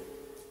sin,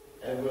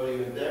 and will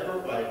you endeavor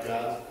by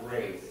God's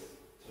grace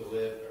to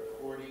live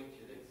according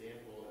to the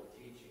example and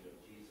teaching of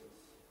Jesus?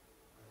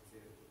 I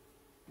do.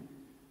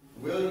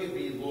 Will you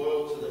be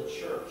loyal to the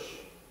church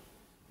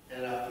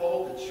and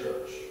uphold the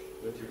church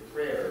with your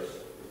prayers,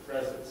 your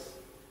presence,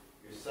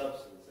 your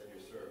substance, and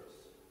your service?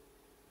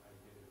 I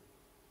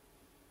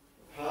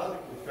do. Upon the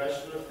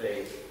confession of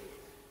faith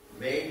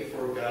made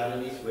before God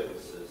and these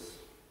witnesses,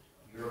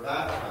 you are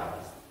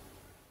baptized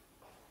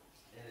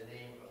in the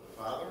name of the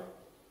Father,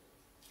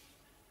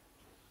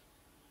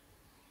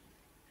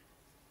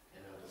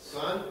 and of the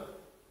Son,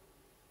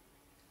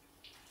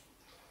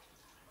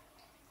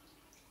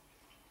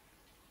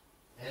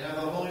 and of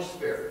the Holy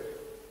Spirit.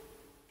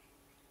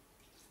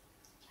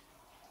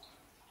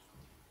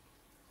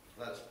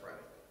 Let us pray.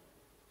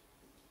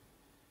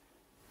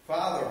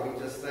 Father, we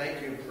just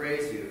thank you and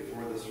praise you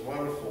for this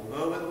wonderful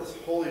moment, this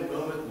holy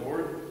moment,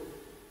 Lord,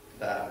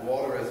 that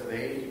Walter has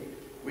made.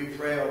 We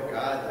pray, oh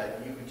God,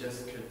 that you would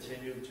just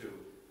continue to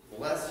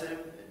bless him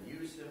and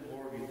use him,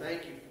 Lord. We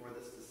thank you for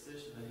this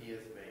decision that he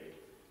has made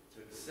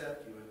to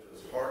accept you into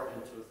his heart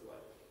and into his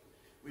life.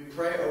 We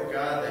pray, oh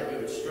God, that you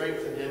would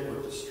strengthen him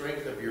with the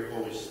strength of your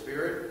Holy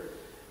Spirit,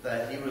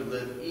 that he would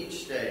live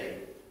each day,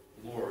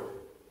 Lord,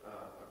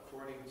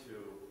 according to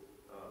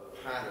the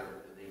pattern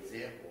and the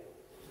example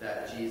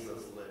that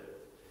Jesus lived.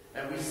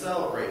 And we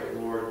celebrate,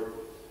 Lord,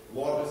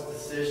 Walter's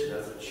decision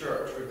as a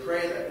church. We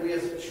pray that we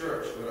as a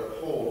church would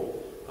uphold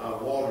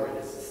Walter in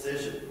his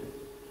decision.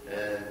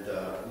 And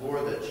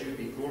Lord, that you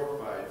be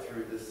glorified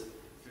through this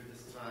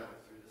time,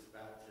 through this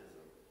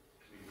baptism.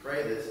 We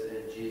pray this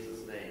in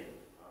Jesus' name.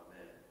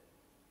 Amen.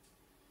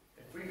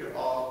 If we could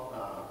all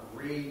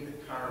read the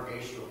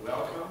congregational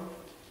welcome.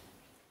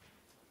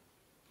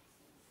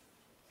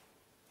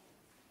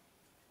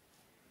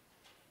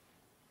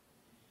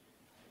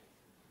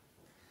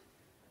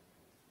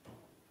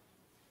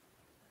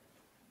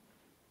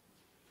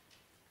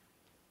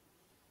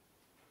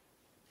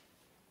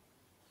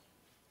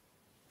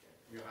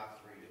 You'll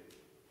have to read it.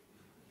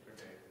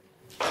 Okay.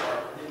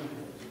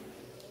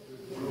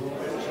 We will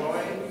with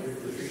joy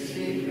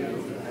receive you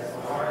as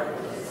part of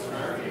this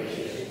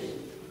congregation.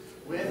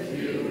 With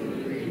you,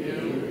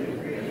 renew and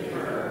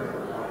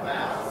reaffirm our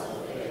vows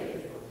of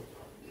faith.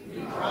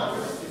 We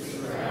promise to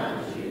surround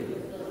you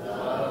with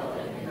love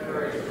and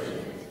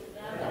encouragement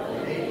that will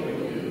enable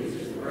you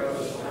to grow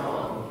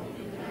strong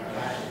in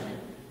compassion,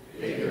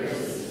 vigorous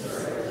in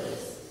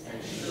service, and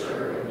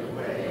sure in the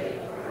way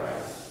of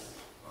Christ.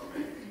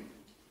 Amen.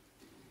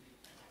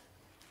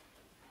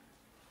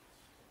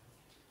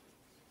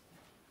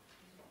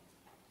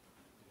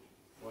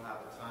 We'll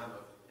have a time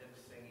of hymn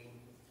singing,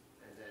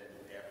 and then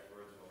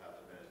afterwards we'll have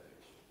the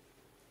benediction.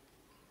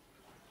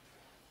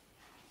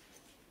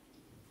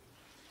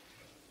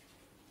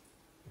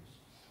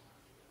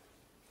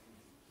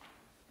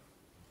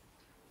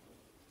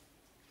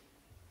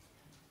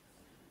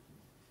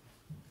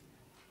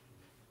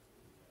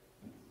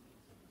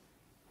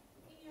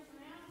 In your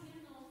brown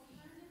hymnals,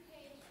 turn to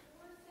page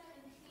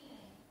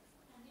 417,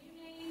 A New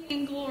Name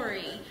in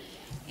Glory.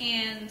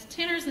 And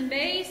tenors and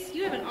bass,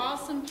 you have an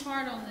awesome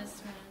part on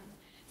this one.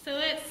 So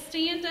let's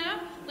stand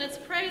up. Let's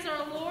praise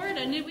our Lord.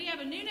 We have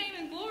a new name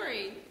in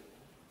glory.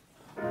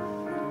 Oh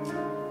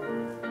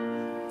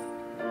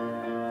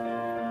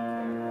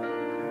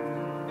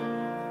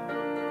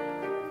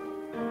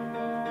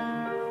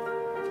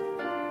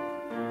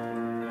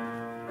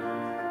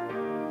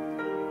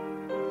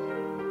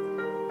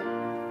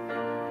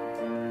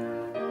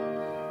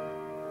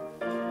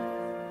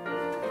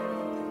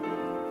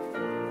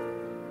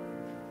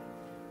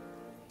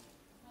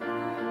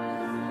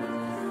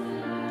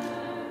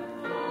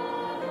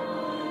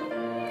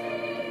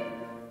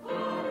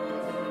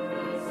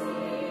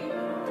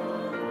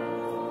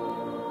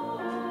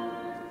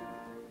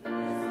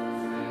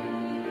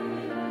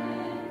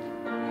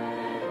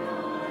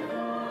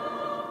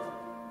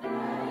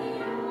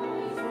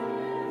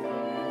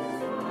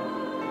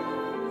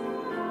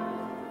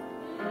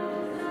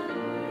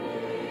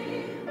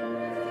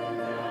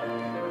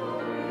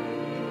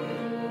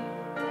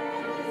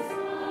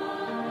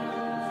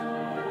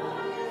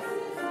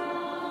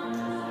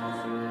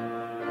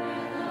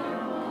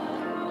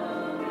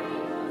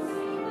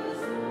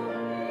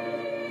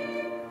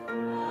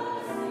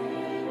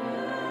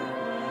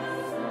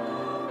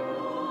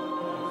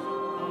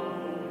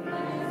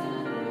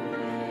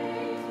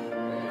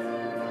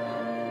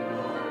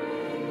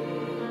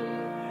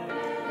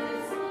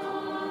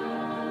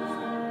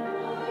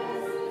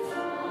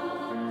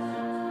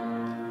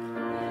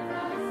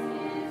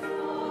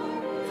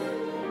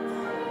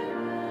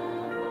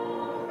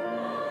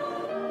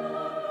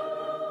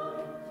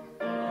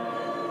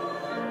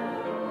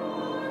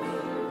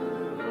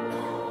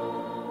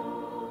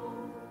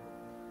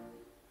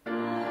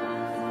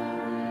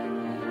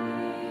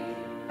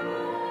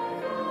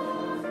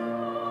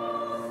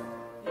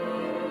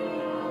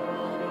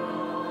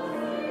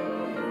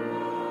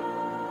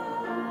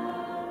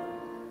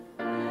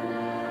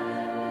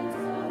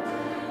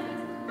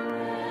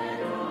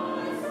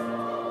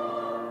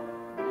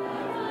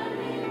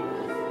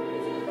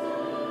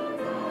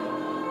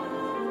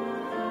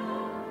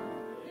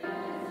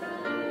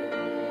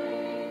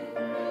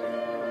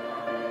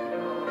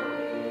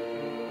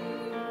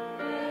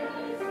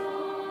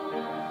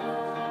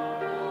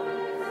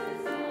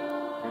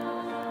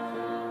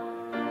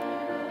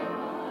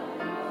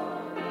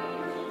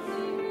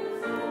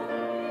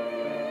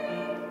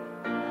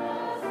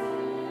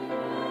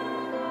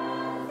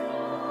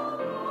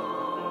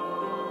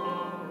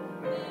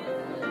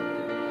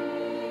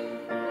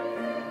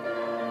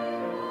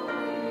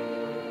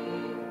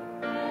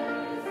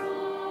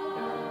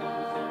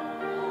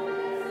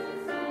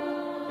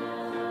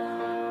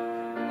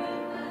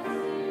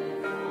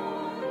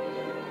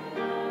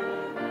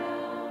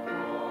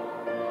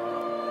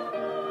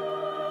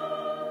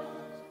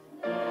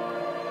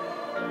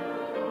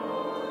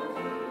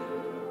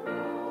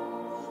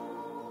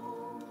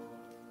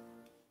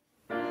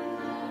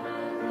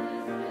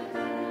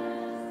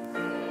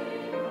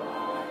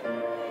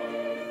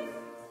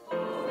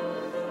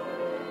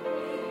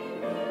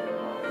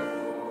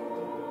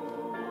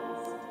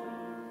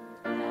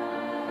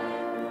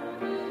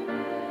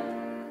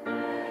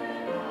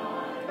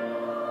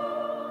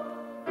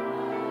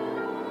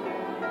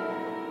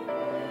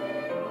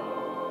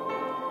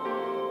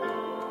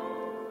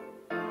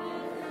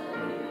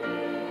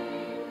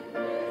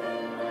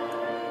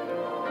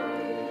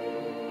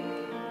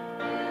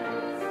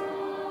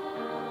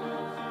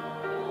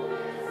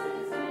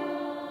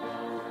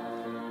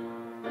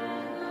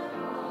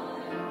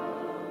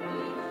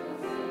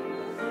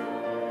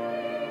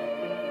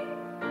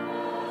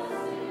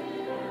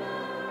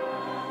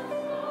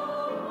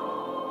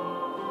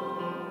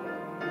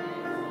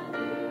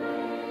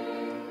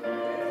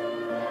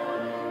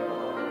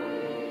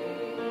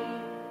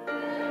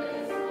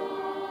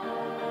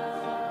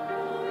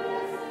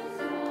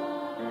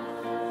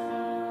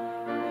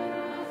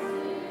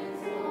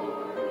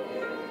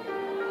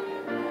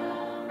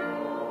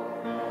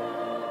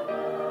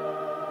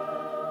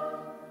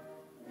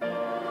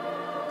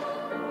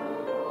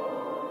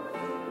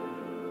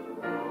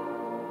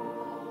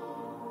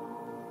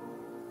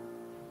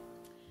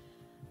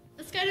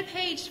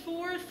page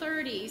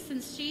 430,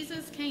 Since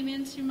Jesus Came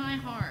Into My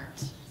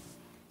Heart.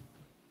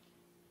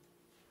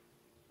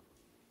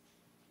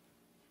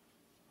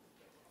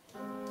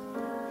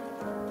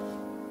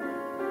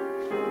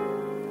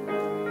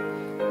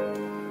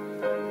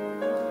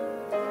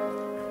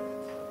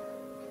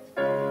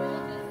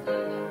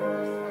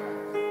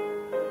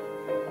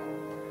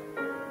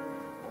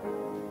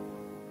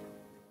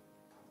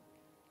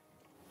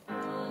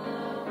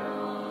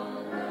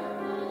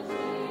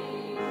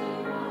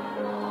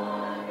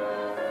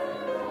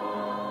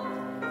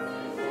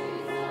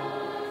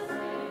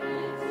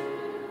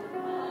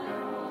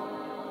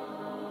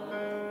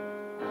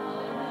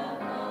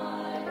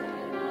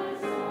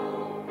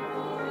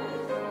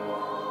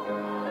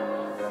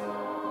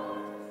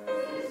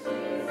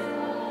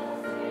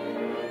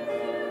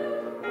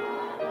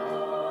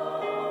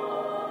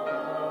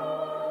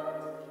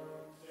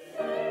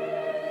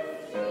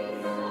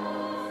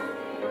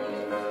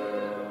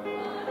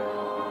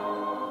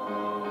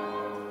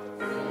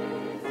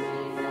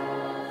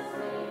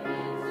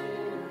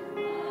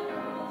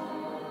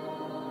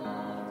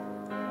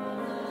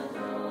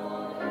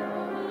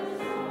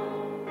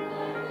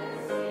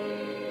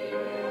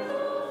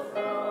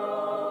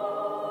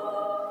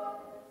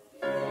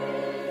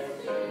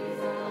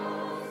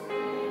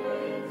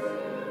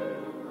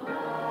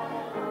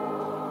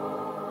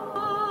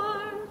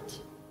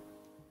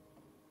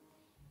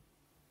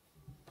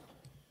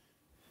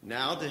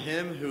 Now to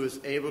him who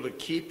is able to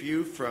keep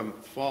you from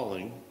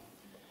falling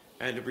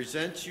and to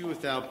present you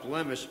without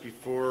blemish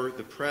before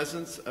the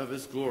presence of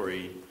his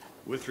glory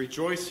with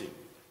rejoicing,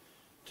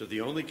 to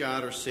the only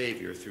God our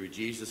Savior through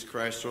Jesus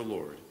Christ our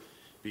Lord,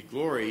 be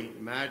glory,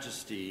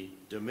 majesty,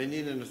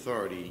 dominion, and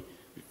authority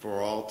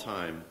before all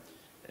time,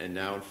 and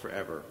now and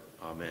forever.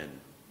 Amen.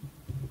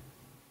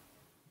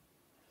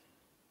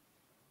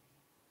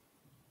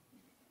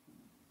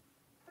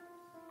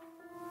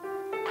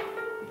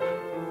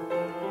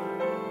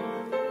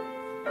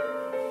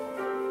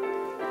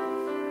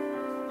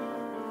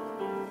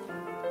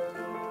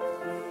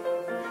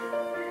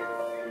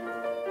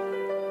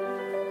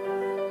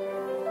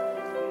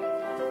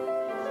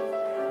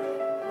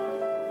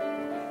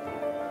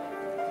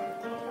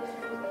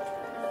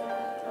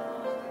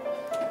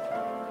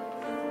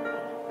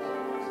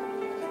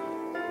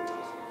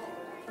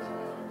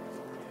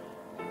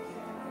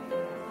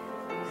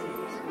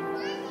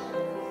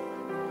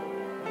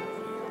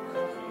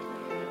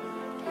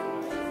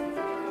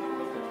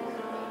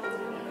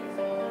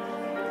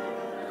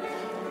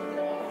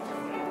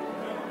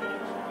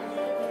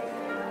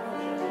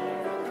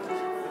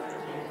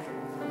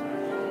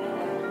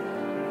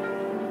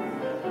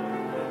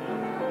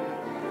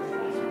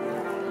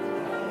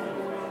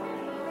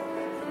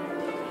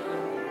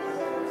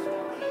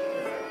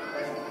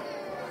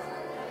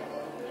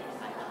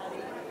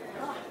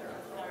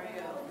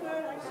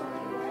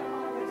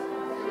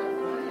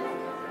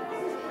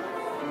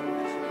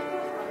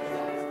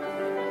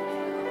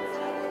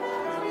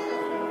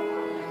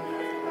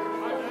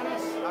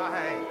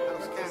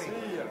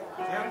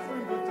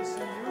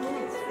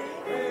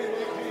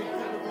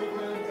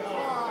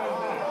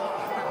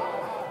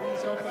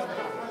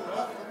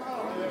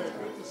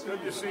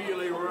 Good to see you,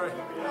 Leroy.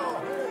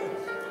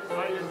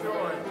 How you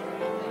doing?